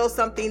he'll feel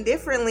something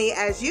differently,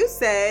 as you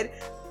said.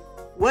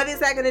 What is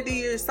that going to do to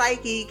your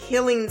psyche,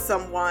 killing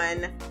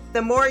someone?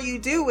 The more you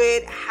do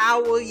it,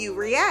 how will you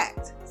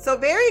react? So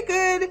very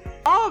good,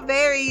 all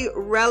very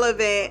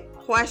relevant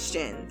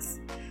questions.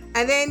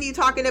 And then you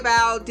talking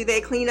about, do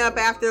they clean up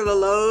after the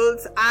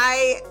loads?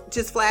 I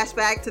just flashed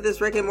back to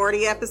this Rick and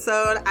Morty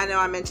episode. I know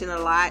I mentioned it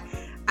a lot.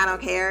 I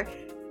don't care.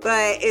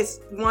 But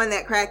it's one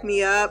that cracked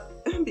me up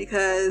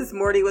because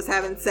Morty was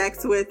having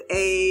sex with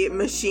a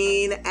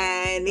machine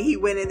and he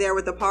went in there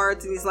with the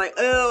parts and he's like,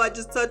 oh, I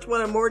just touched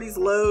one of Morty's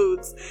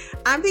loads.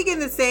 I'm thinking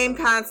the same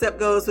concept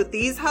goes with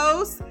these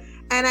hosts.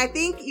 And I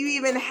think you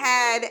even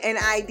had an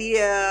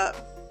idea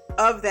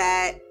of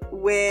that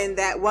when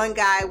that one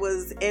guy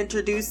was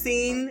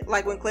introducing,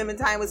 like when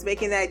Clementine was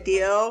making that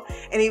deal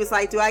and he was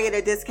like, do I get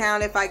a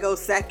discount if I go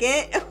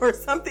second or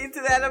something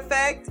to that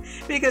effect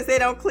because they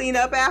don't clean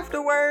up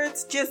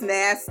afterwards? Just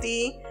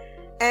nasty.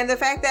 And the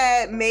fact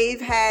that Maeve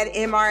had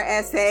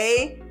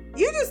MRSA,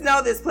 you just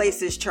know this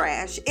place is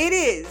trash. It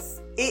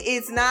is.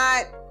 It's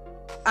not,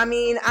 I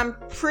mean, I'm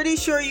pretty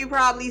sure you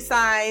probably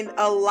signed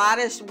a lot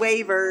of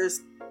waivers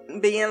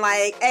being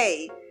like,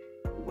 hey,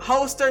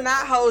 host or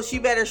not host, you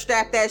better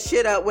strap that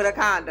shit up with a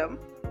condom.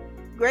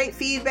 Great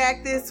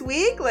feedback this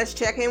week. Let's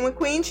check in with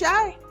Queen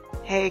Shy.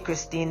 Hey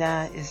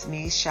Christina, it's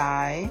me,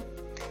 Shy.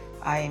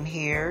 I am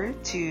here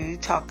to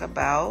talk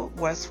about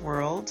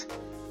Westworld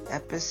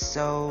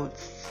episode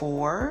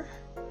 4,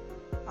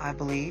 I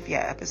believe.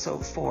 Yeah,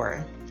 episode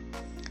 4.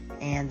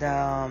 And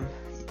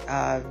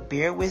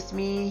bear with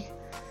me,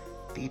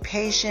 be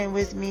patient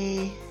with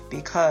me,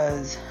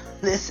 because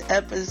this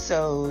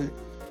episode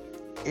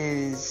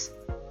is,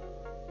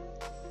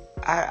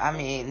 I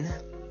mean,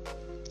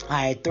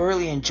 I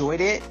thoroughly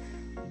enjoyed it,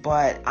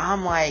 but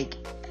I'm like,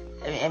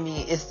 I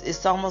mean,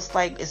 it's almost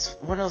like it's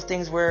one of those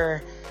things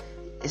where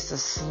it's a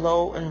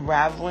slow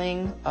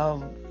unraveling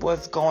of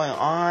what's going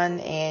on,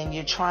 and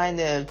you're trying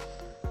to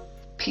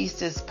piece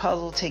this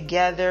puzzle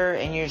together,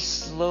 and you're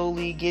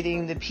slowly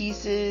getting the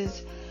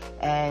pieces,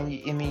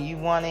 and I mean, you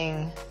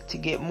wanting to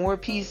get more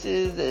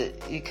pieces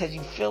because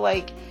you feel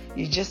like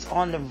you're just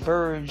on the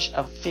verge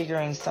of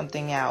figuring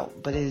something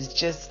out, but it's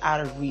just out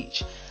of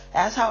reach.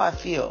 That's how I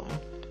feel.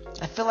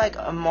 I feel like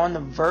I'm on the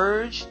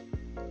verge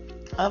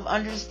of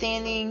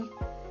understanding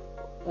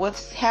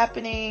what's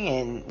happening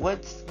and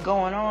what's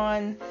going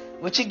on,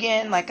 which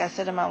again, like I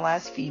said in my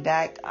last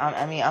feedback,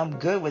 I mean, I'm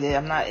good with it.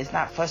 It's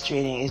not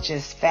frustrating. It's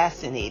just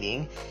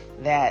fascinating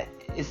that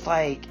it's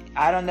like,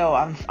 I don't know.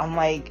 I'm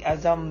like,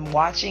 as I'm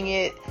watching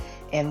it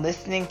and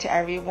listening to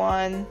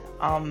everyone,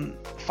 I'm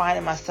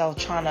finding myself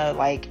trying to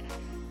like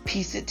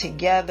piece it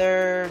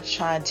together,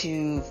 trying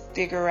to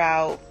figure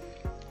out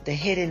the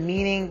hidden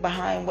meaning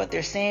behind what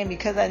they're saying,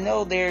 because I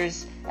know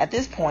there's, at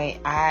this point,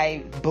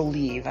 I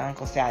believe, I'm not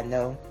gonna say I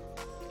know,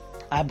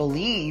 I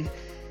believe,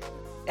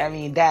 I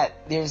mean, that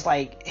there's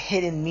like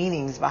hidden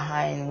meanings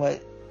behind what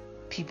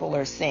people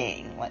are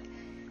saying.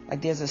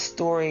 Like there's a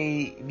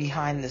story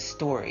behind the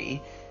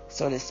story,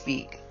 so to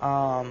speak.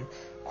 Of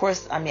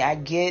course, I mean, I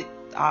get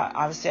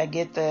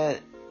the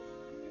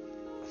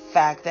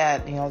fact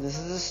that, you know, this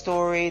is a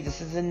story, this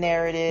is a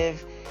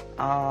narrative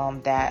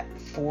that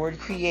Ford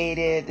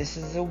created. This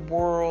is a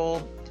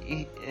world,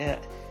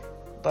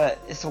 but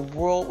it's a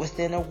world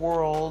within a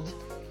world,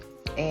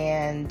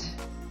 and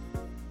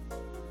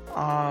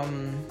I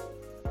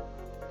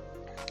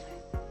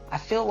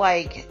feel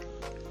like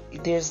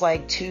there's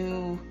like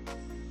two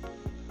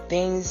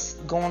things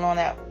going on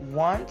at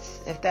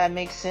once, if that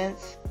makes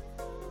sense.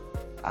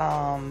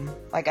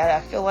 Like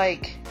I feel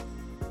like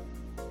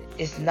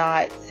it's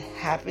not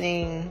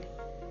happening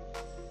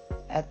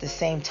at the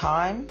same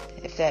time,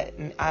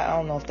 I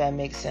don't know if that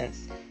makes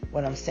sense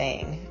what I'm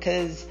saying,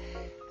 because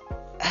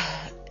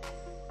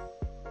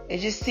it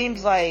just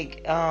seems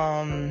like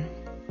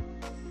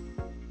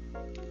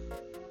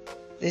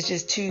there's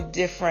just two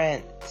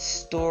different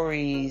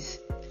stories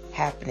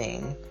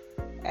happening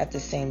at the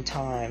same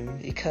time,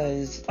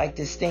 because like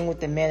this thing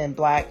with the Men in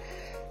Black,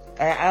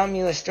 I don't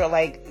mean to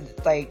like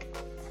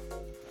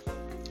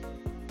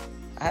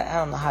I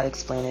don't know how to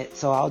explain it,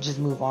 so I'll just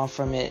move on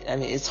from it. I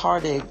mean, it's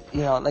hard to,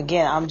 you know,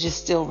 again, I'm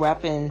just still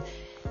wrapping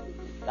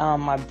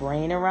my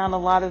brain around a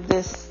lot of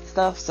this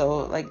stuff,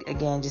 so like,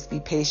 again, just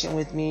be patient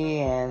with me,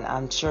 and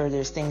I'm sure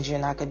there's things you're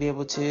not going to be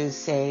able to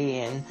say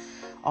and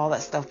all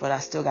that stuff, but I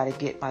still got to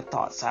get my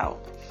thoughts out.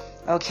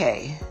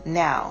 Okay,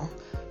 now,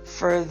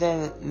 for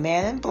the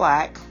Man in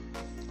Black,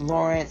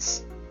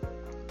 Lawrence,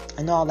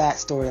 and all that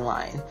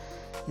storyline.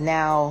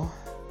 Now,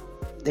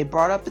 they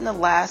brought up in the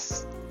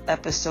last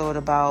episode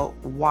about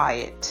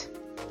Wyatt,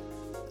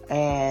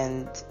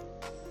 and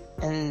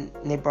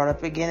they brought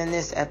up again in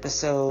this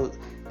episode,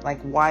 like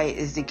Wyatt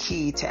is the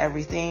key to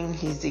everything.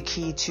 He's the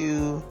key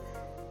to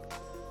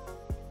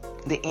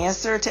the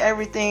answer to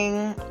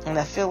everything, and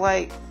I feel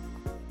like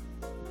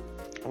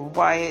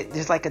Wyatt,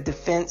 there's like a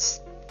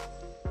defense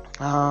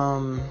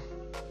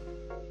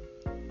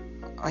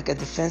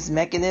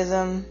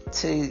mechanism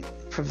to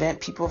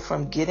prevent people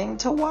from getting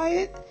to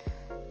Wyatt,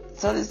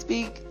 so to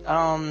speak.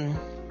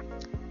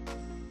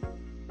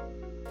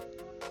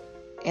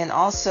 And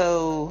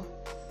also,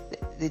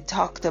 they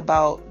talked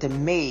about the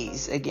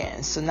maze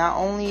again. So not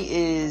only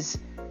is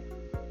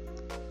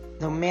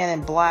the Man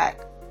in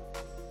Black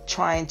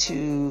trying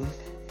to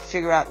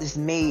figure out this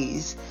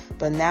maze,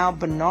 but now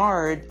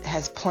Bernard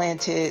has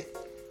planted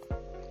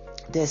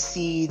the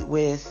seed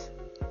with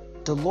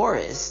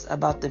Dolores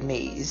about the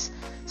maze.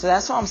 So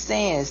that's what I'm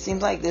saying. It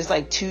seems like there's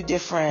like two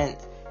different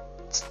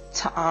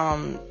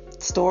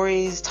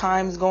stories,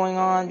 times going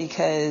on,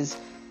 because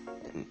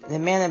the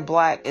Man in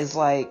Black is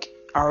like,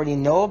 I already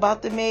know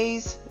about the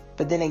maze,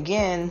 but then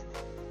again,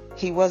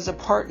 he was a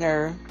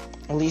partner,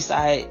 at least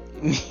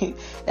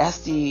that's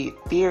the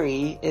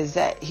theory, is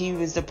that he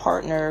was the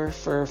partner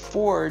for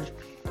Ford,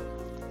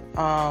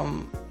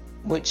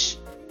 which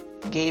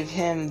gave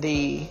him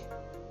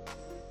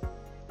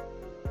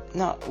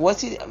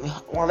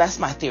well, that's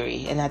my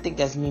theory, and I think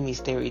that's Mimi's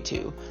theory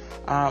too,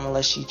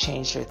 unless she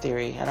changed her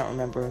theory, I don't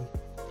remember.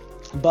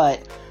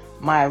 But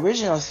my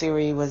original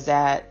theory was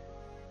that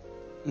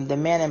the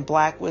Man in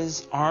Black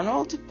was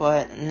Arnold,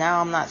 but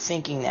now I'm not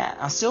thinking that.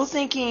 I'm still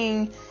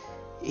thinking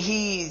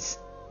he's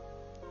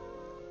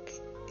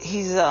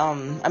I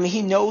mean,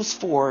 he knows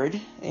Ford,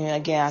 and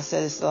again, I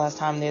said this the last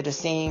time, they're the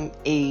same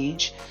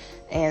age,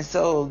 and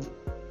so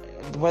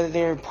whether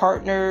they're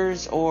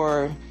partners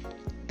or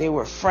they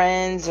were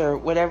friends or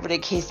whatever the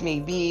case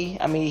may be,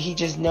 I mean, he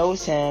just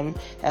knows him.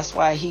 That's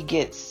why he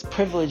gets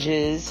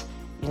privileges,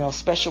 you know,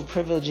 special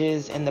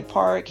privileges in the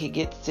park. He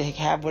gets to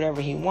have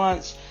whatever he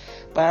wants.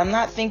 But I'm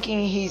not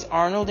thinking he's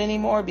Arnold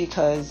anymore,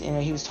 because, you know,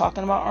 he was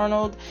talking about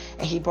Arnold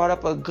and he brought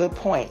up a good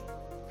point.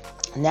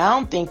 Now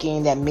I'm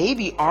thinking that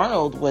maybe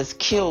Arnold was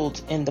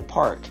killed in the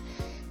park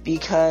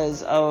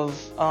because of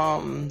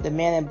the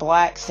Man in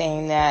Black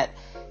saying that,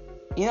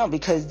 you know,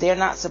 because they're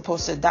not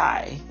supposed to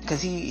die.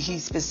 Because he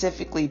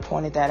specifically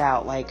pointed that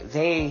out. Like,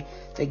 the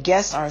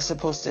guests aren't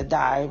supposed to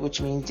die,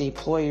 which means the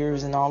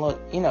employers and all of,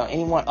 you know,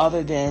 anyone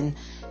other than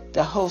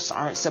the hosts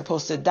aren't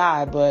supposed to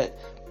die. But,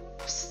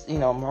 you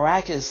know,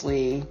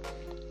 miraculously,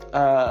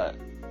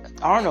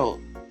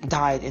 Arnold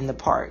died in the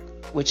park,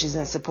 which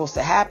isn't supposed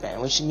to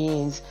happen, which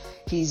means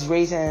he's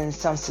raising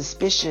some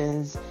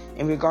suspicions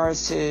in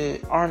regards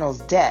to Arnold's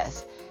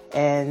death.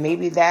 And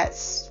maybe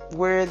that's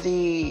where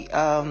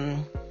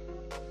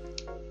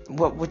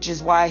which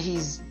is why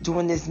he's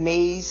doing this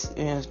maze,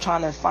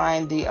 trying to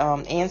find the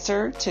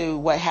answer to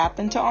what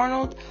happened to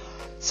Arnold.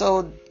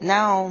 So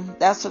now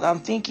that's what I'm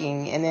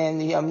thinking. And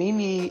then,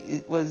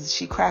 Mimi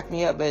she cracked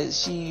me up, but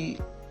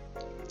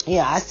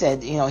I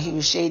said, he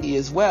was shady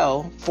as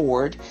well,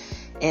 Ford.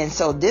 And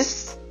so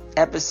this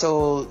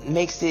episode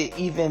makes it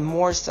even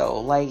more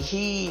so. Like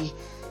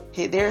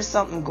there's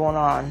something going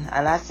on.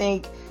 And I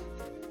think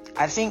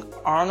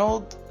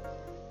Arnold,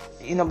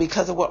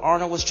 because of what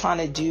Arnold was trying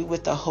to do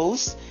with the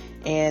host,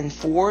 and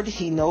Ford,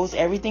 he knows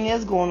everything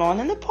that's going on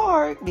in the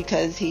park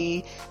because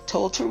he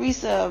told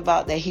Teresa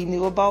about that. He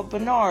knew about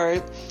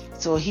Bernard,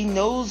 so he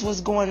knows what's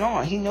going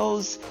on. He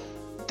knows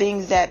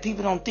things that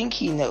people don't think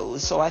he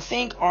knows. So I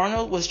think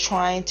Arnold was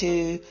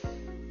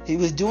he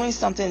was doing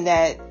something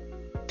that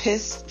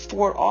pissed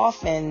Ford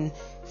off, and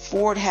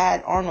Ford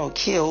had Arnold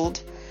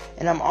killed.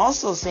 And I'm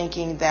also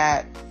thinking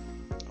that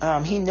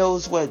he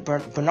knows what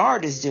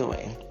Bernard is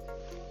doing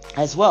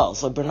as well.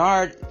 So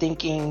Bernard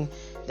thinking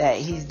that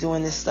he's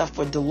doing this stuff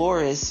with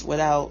Dolores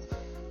without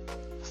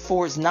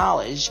Ford's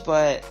knowledge,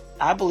 but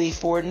I believe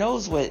Ford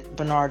knows what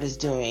Bernard is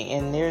doing,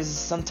 and there's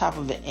some type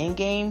of an end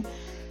game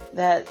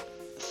that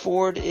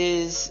Ford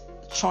is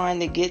trying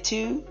to get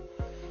to.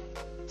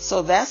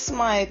 So that's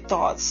my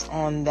thoughts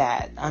on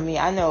that. I mean,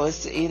 I know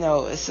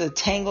it's a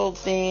tangled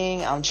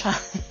thing. I'm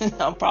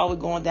probably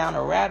going down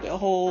a rabbit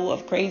hole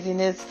of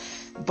craziness,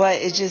 but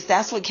it's just,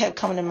 that's what kept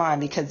coming to mind,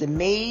 because the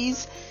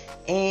maze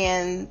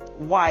and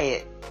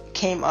Wyatt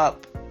came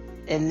up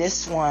in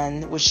this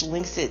one, which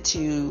links it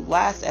to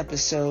last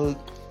episode,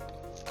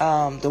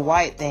 the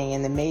Wyatt thing,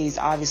 and the maze,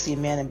 obviously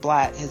Man in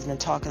Black has been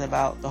talking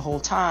about the whole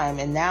time.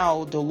 And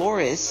now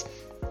Dolores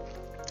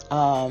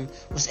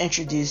was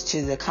introduced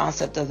to the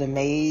concept of the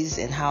maze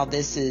and how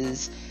this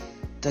is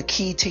the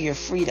key to your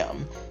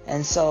freedom.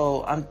 And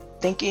so I'm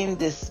thinking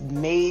this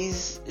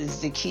maze is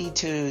the key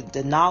to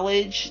the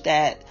knowledge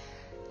that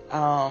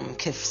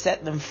can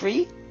set them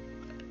free.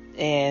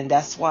 And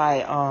that's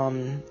why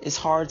it's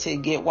hard to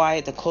get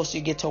Wyatt. The closer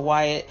you get to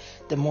Wyatt,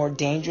 the more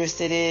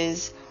dangerous it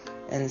is.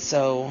 And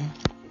so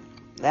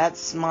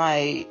that's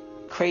my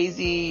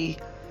crazy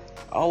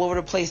all over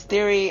the place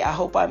theory. I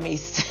hope I made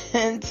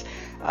sense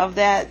of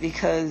that,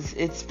 because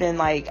it's been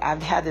like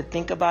I've had to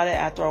think about it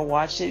after I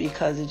watched it,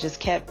 because it just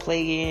kept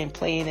playing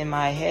in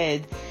my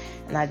head.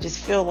 And I just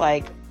feel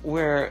like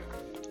we're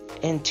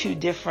in two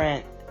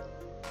different,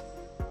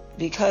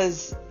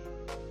 because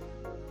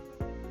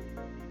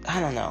I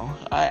don't know.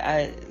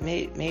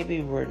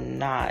 Maybe we're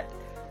not,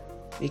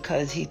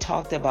 because he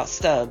talked about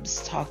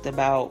Stubbs, talked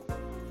about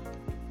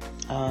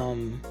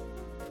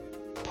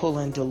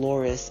pulling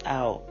Dolores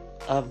out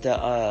of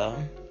the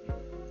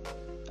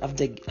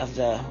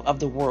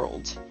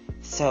world.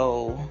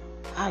 So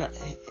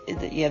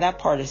that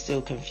part is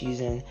still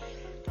confusing,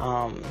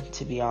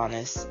 to be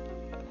honest.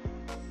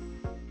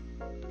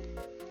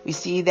 We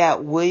see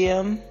that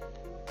William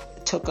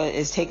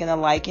is taking a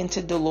liking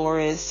to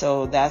Dolores,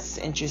 so that's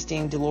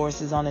interesting.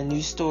 Dolores is on a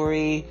new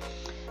story.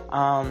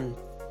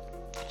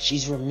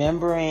 She's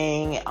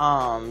remembering,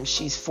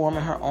 she's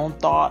forming her own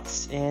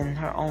thoughts and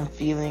her own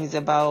feelings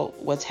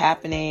about what's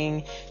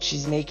happening.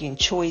 She's making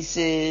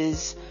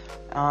choices.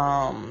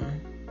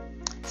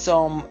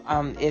 So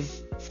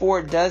if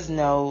Ford does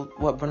know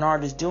what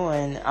Bernard is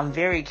doing, I'm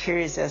very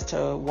curious as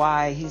to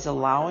why he's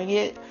allowing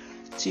it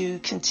to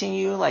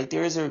continue. Like,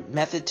 there's a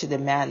method to the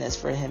madness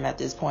for him at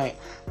this point,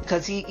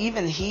 because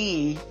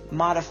he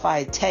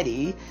modified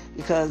Teddy,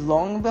 because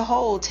lo and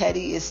behold,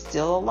 Teddy is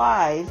still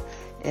alive.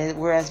 And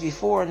whereas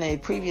before in the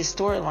previous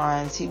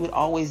storylines, he would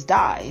always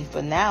die.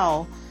 But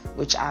now,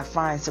 which I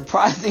find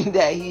surprising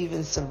that he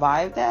even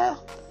survived that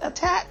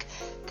attack,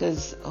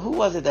 because who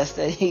was it that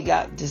said he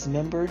got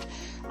dismembered?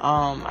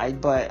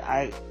 But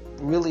I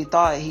really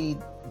thought he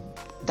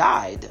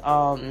died.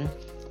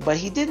 But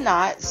he did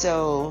not.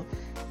 So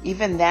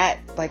even that,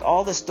 like,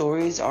 all the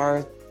stories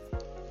are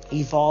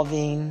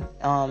evolving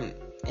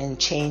and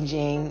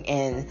changing.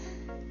 And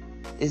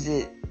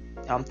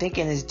I'm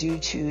thinking is due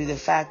to the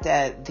fact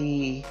that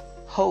the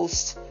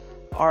hosts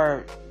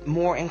are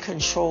more in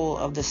control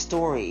of the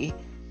story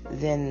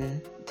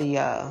than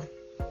the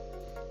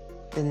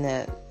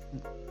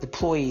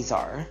employees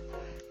are.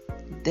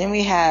 Then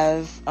we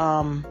have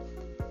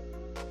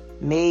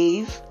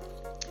Maeve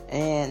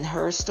and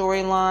her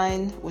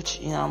storyline, which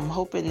I'm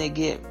hoping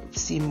to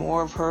see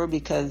more of her,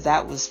 because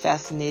that was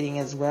fascinating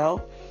as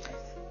well.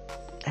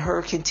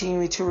 Her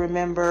continuing to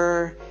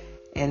remember,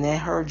 and then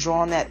her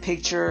drawing that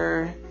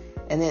picture.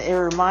 And then it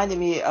reminded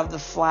me of The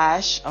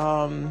Flash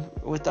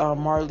with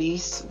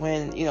Marliese,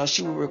 when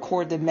she would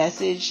record the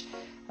message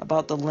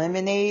about the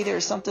lemonade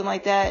or something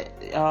like that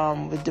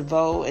with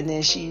DeVoe, and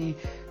then she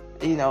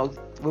would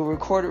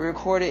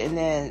record it, and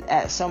then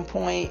at some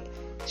point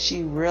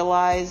she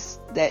realized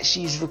that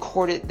she's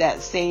recorded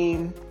that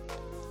same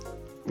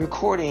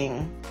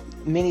recording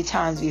many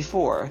times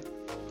before.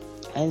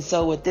 And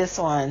so with this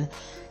one,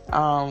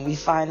 we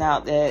find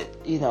out that,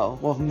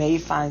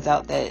 Maeve finds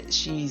out that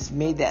she's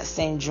made that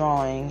same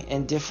drawing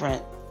in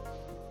different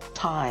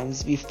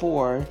times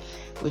before,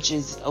 which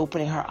is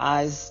opening her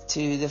eyes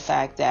to the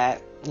fact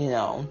that,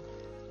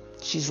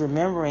 she's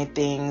remembering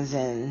things,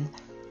 and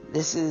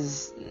this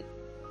is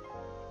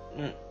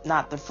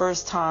not the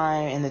first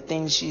time, and the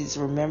things she's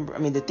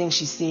the things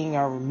she's seeing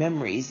are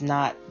memories,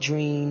 not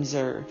dreams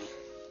or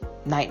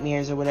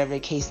nightmares or whatever the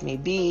case may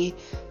be.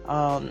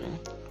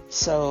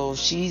 So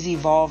she's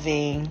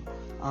evolving.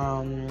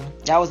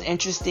 That was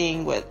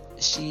interesting.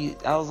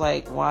 I was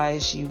like, why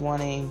is she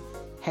wanting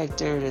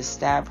Hector to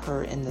stab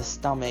her in the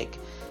stomach?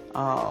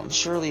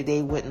 Surely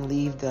they wouldn't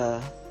leave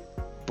the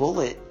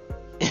bullet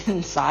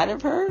inside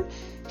of her,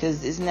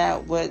 because isn't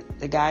that what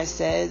the guy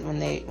said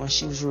when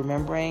she was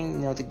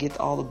remembering, to get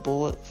all the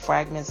bullet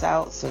fragments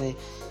out? So they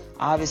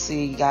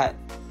obviously got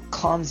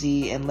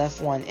clumsy and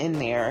left one in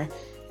there,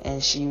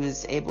 and she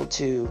was able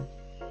to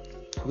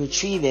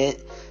retrieve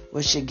it,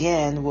 which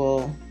again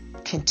will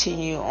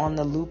continue on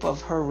the loop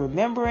of her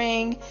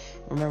remembering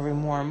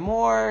more and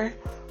more.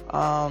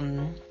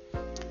 And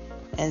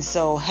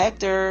so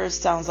Hector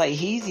sounds like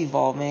he's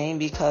evolving,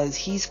 because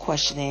he's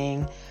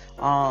questioning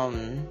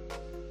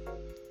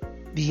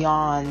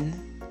beyond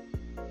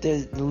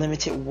the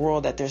limited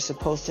world that they're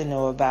supposed to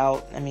know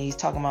about. He's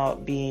talking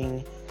about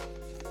being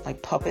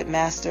like puppet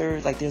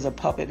master. Like there's a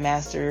puppet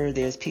master,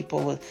 there's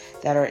people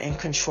that are in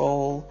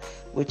control,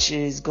 which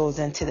goes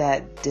into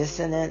that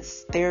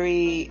dissonance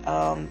theory,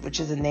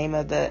 which is the name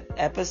of the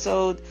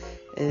episode,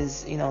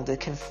 is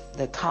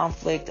the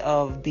conflict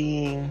of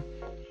being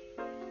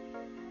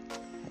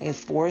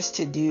forced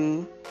to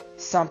do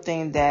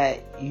something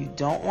that you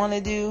don't want to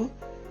do.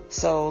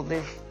 So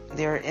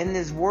they're in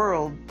this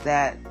world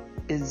that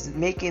is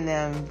making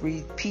them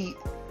repeat,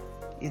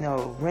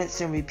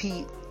 rinse and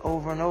repeat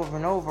over and over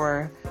and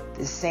over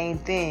the same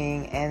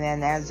thing. And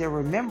then as they're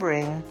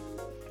remembering,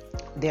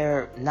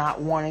 they're not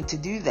wanting to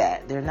do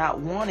that. They're not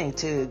wanting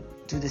to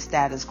do the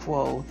status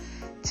quo,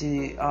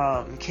 to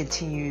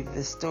continue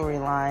the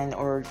storyline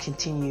or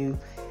continue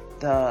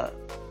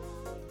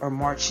or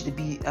march to the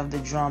beat of the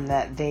drum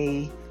that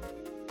they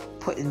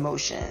put in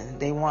motion.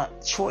 They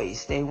want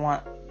choice. They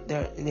want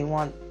the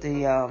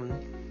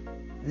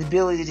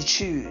ability to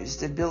choose,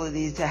 the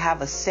ability to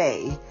have a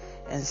say.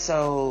 And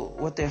so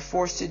what they're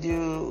forced to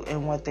do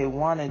and what they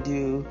want to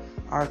do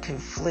are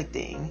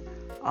conflicting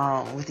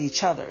with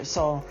each other.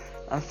 So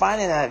I'm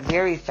finding that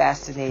very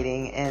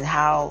fascinating, and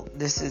how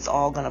this is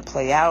all going to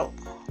play out.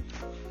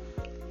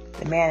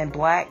 The man in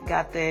black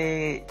got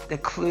the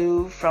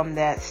clue from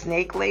that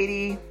snake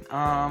lady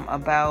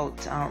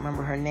about, I don't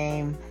remember her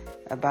name,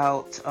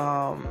 about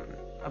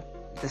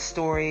the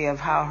story of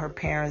how her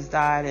parents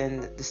died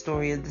and the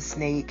story of the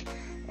snake.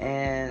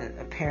 And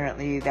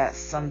apparently that's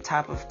some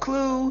type of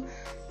clue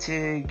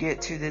to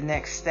get to the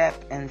next step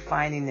and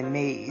finding the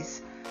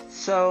maze.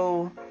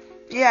 So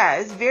yeah,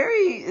 it's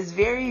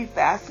very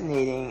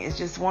fascinating. It's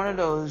just one of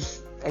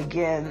those,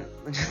 again,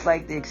 just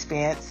like The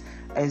Expanse,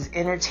 is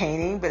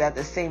entertaining, but at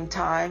the same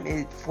time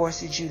it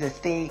forces you to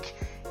think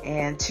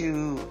and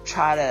to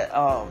try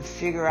to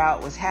figure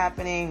out what's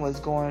happening,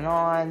 what's going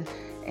on,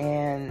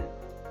 and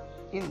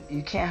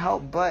you can't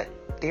help but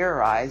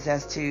theorize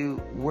as to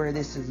where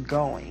this is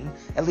going.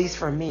 At least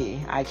for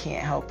me, I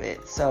can't help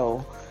it.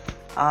 So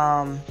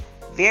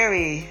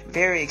very,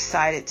 very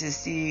excited to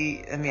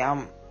see.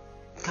 I'm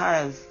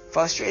kind of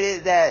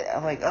frustrated that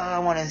I'm like, I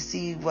want to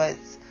see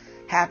what's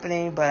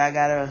happening, but I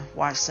gotta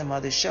watch some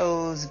other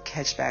shows,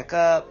 catch back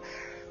up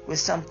with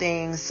some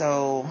things.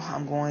 So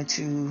I'm going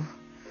to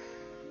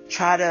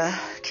try to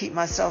keep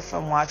myself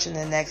from watching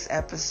the next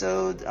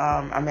episode.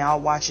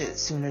 I'll watch it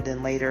sooner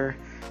than later,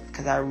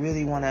 because I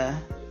really want to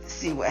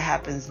see what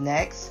happens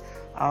next.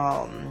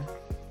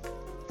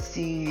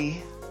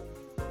 See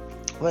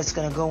what's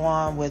going to go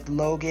on with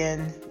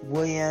Logan,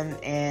 William,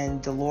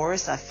 and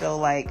Dolores. I feel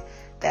like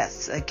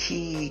that's a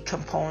key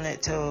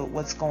component to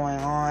what's going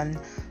on.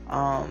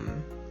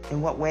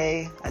 In what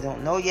way, I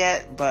don't know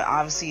yet, but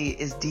obviously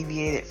it's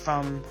deviated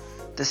from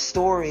the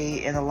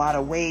story in a lot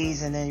of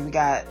ways. And then we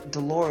got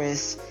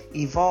Dolores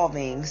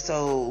evolving,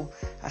 so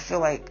I feel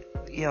like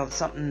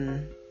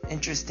something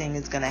interesting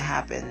is going to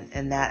happen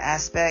in that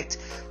aspect.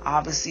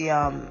 Obviously,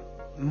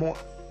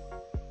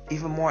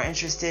 even more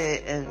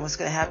interested in what's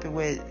going to happen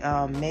with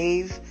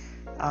Maeve,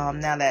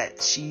 now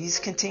that she's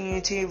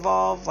continuing to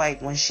evolve,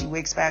 like when she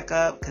wakes back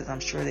up, because I'm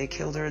sure they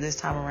killed her this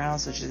time around,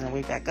 so she's going to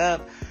wake back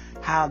up.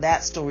 How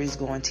that story is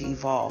going to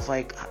evolve,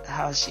 like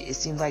how it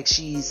seems like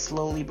she's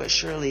slowly but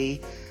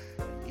surely,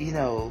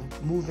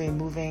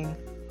 moving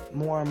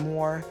more and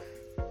more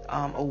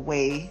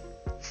away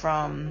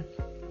from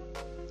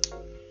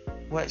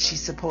what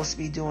she's supposed to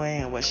be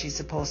doing and what she's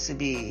supposed to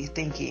be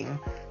thinking,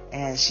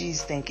 and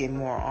she's thinking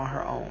more on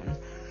her own.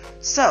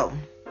 So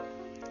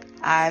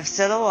I've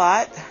said a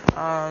lot.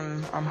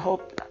 I'm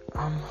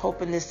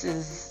hoping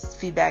this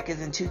feedback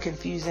isn't too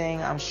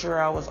confusing. I'm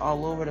sure I was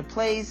all over the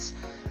place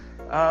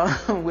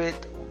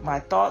with my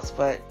thoughts,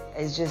 but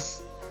it's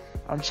just,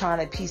 I'm trying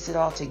to piece it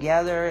all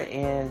together,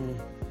 and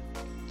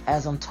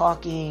as I'm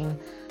talking,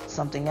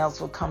 something else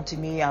will come to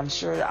me. I'm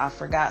sure I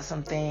forgot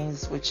some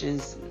things, which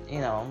is,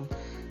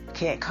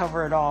 can't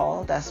cover it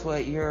all. That's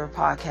what your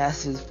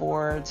podcast is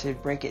for, to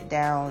break it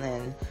down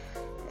and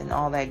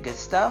all that good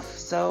stuff.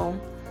 So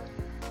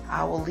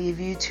I will leave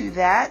you to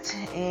that,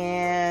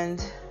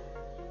 and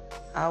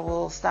I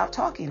will stop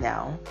talking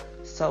now.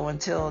 So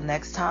until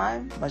next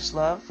time, much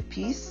love,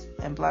 peace,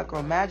 and Black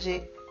Girl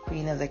Magic,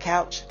 Queen of the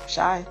Couch,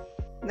 Shy.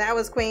 That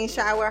was Queen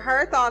Shy with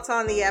her thoughts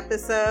on the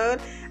episode.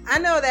 I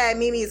know that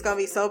Mimi is going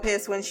to be so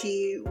pissed when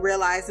she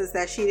realizes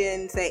that she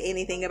didn't say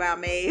anything about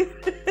Maeve.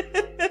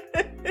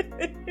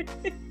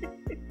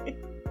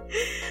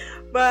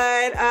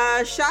 But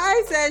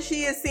Shy says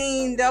she has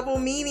seen double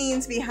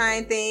meanings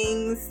behind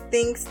things,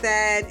 thinks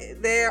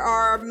that there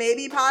are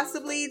maybe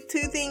possibly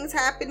two things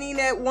happening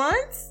at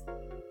once.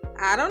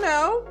 I don't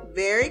know.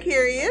 Very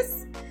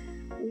curious.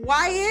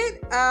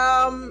 Wyatt,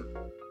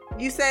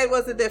 you said it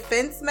was a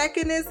defense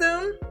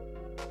mechanism.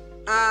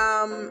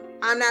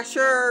 I'm not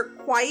sure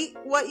quite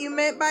what you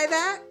meant by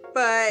that,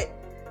 but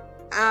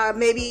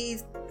maybe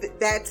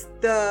that's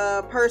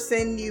the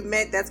person you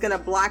meant that's going to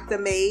block the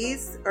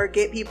maze or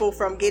get people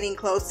from getting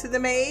close to the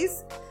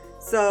maze.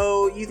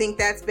 So you think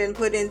that's been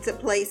put into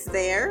place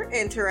there.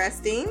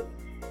 Interesting.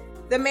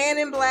 The Man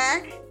in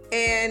Black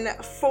and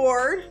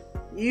Ford,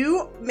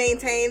 you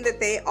maintain that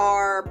they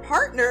are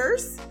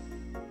partners,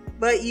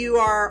 but you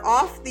are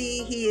off the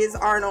he is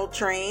Arnold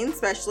train,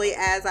 especially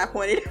as I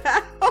pointed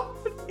out.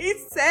 He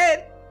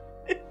said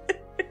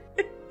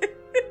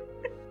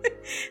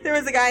there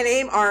was a guy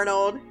named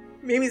Arnold.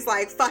 Mimi's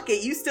like, fuck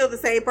it, you still the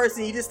same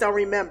person, you just don't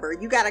remember.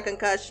 You got a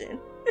concussion.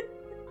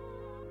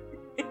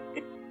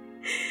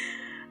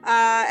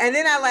 And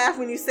then I laughed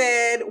when you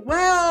said,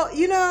 well,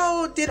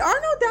 did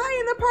Arnold die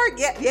in the park?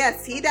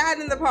 Yes, he died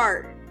in the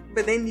park.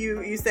 But then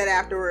you said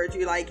afterwards,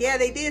 you're like, yeah,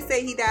 they did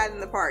say he died in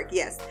the park.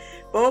 Yes.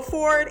 Both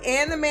Ford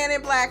and the Man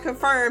in Black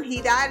confirmed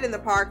he died in the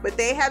park, but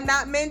they have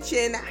not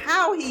mentioned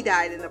how he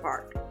died in the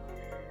park.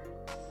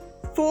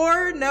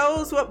 Ford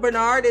knows what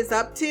Bernard is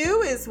up to,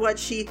 is what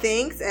she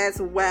thinks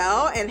as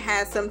well, and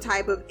has some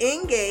type of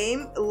end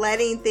game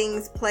letting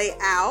things play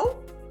out,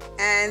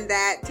 and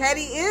that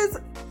Teddy is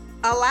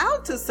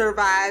allowed to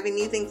survive, and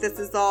you think this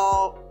is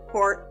all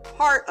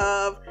part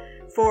of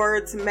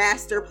Ford's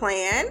master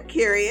plan.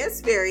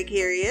 Curious, very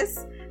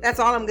curious. That's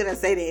all I'm gonna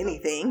say to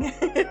anything.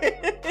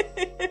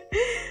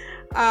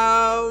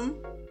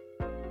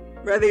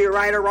 Whether you're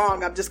right or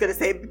wrong, I'm just gonna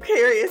say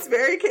curious,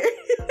 very curious.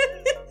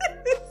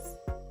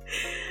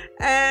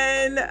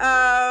 And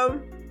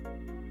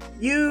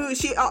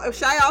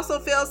Shy also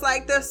feels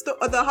like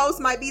the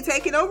host might be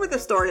taking over the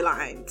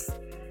storylines.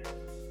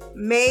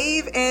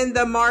 Maeve and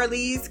the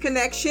Marlies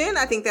connection,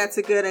 I think that's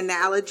a good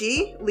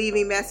analogy.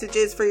 Leaving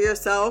messages for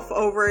yourself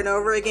over and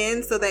over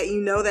again so that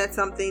you know that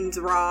something's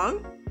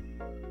wrong.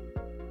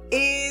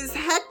 Is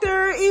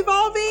Hector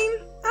evolving?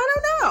 I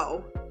don't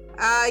know.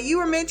 You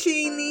were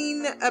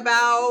mentioning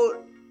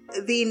about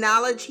the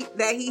knowledge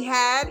that he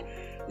had.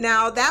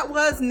 Now, that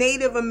was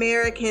Native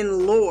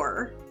American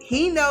lore.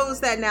 He knows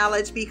that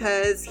knowledge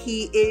because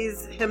he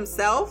is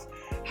himself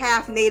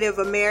half Native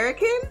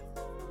American,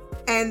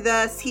 and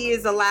thus he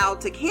is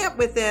allowed to camp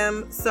with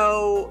them.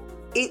 So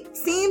it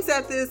seems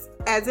as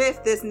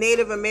if this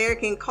Native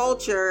American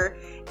culture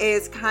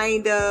is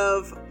kind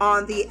of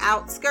on the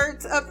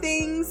outskirts of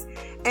things,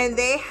 and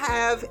they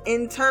have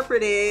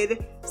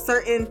interpreted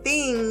certain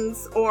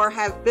things or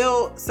have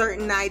built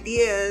certain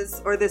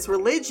ideas, or this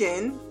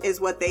religion is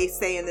what they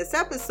say in this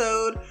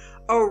episode,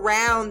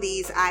 around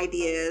these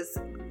ideas.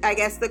 I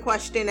guess the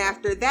question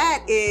after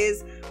that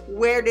is,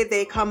 where did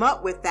they come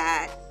up with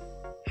that?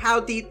 How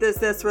deep does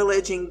this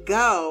religion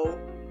go?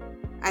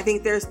 I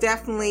think there's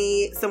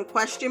definitely some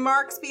question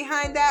marks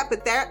behind that,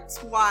 but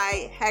that's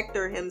why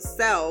Hector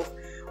himself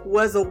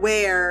was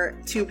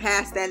aware to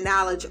pass that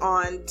knowledge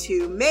on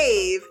to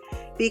Maeve,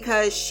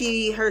 because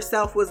she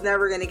herself was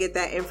never going to get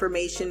that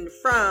information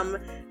from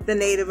the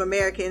Native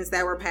Americans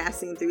that were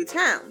passing through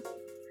town.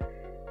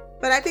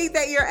 But I think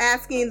that you're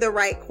asking the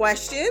right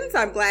questions.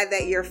 I'm glad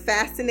that you're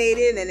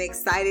fascinated and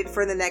excited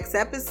for the next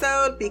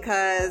episode,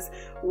 because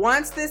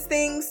once this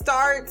thing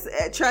starts,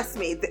 trust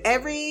me,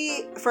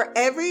 for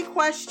every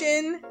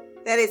question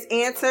that is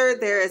answered,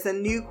 there is a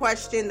new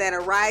question that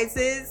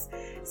arises.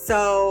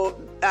 So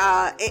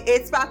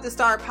it's about to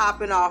start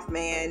popping off,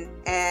 man,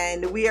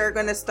 and we are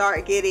going to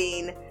start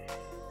getting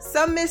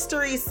some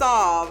mysteries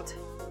solved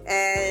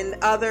and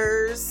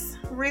others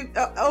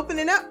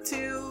opening up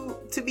to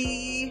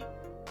be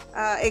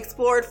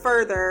explored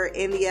further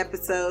in the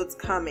episodes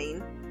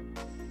coming.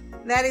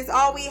 That is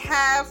all we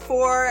have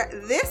for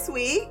this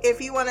week.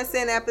 If you want to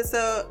send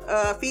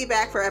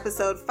feedback for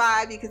episode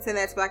 5, you can send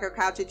that to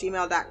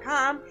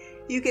blackgirlcouch@gmail.com.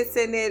 You can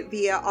send it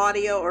via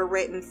audio or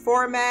written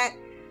format.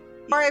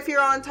 Or if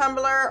you're on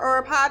Tumblr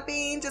or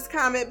Podbean, just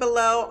comment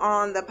below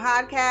on the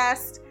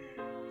podcast.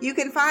 You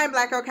can find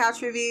Black Girl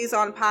Couch Reviews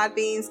on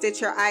Podbean,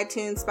 Stitcher,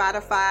 iTunes,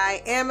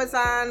 Spotify,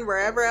 Amazon,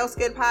 wherever else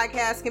good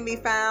podcasts can be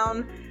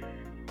found.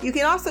 You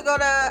can also go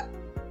to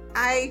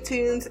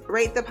iTunes,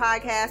 rate the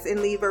podcast,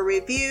 and leave a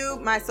review.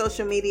 My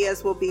social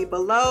medias will be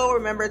below.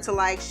 Remember to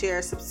like,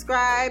 share,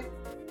 subscribe.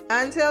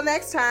 Until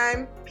next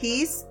time,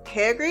 peace,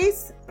 hair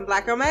grease, and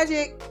Black Girl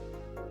Magic.